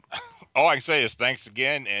 All I can say is thanks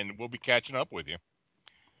again, and we'll be catching up with you.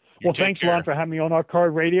 Well, thanks, Lon, for having me on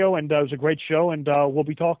Arcane Radio, and it was a great show, and we'll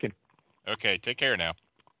be talking. Okay, take care now.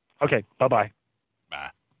 Okay, bye-bye.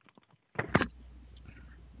 Bye.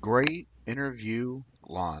 Great interview,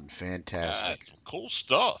 Lon. Fantastic. Cool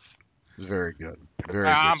stuff. It was very good. Very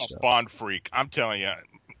I'm good a stuff. Bond freak. I'm telling you,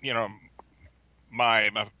 my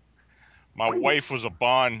wife was a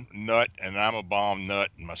Bond nut, and I'm a Bond nut,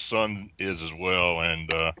 and my son is as well,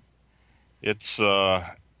 and it's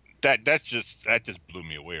that just blew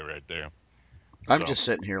me away right there. I'm just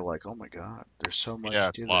sitting here like, oh my God, there's so much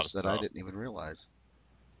to this that I didn't even realize.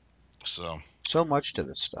 So much to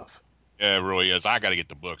this stuff. Yeah, it really is. I got to get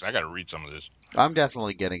the books. I got to read some of this. I'm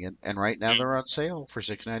definitely getting it, and right now they're on sale for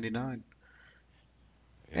 $6.99.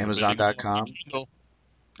 Amazon.com.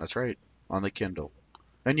 That's right, on the Kindle.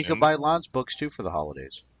 And you can buy Lon's books too for the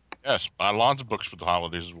holidays. Yes, buy Lon's books for the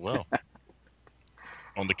holidays as well.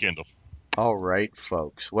 On the Kindle. All right,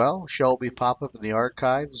 folks. Well, show will be pop up in the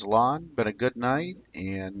archives. Lon, been a good night,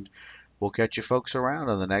 and we'll catch you folks around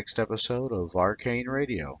on the next episode of Arcane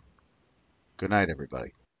Radio. Good night,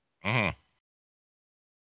 everybody. Mm-hmm.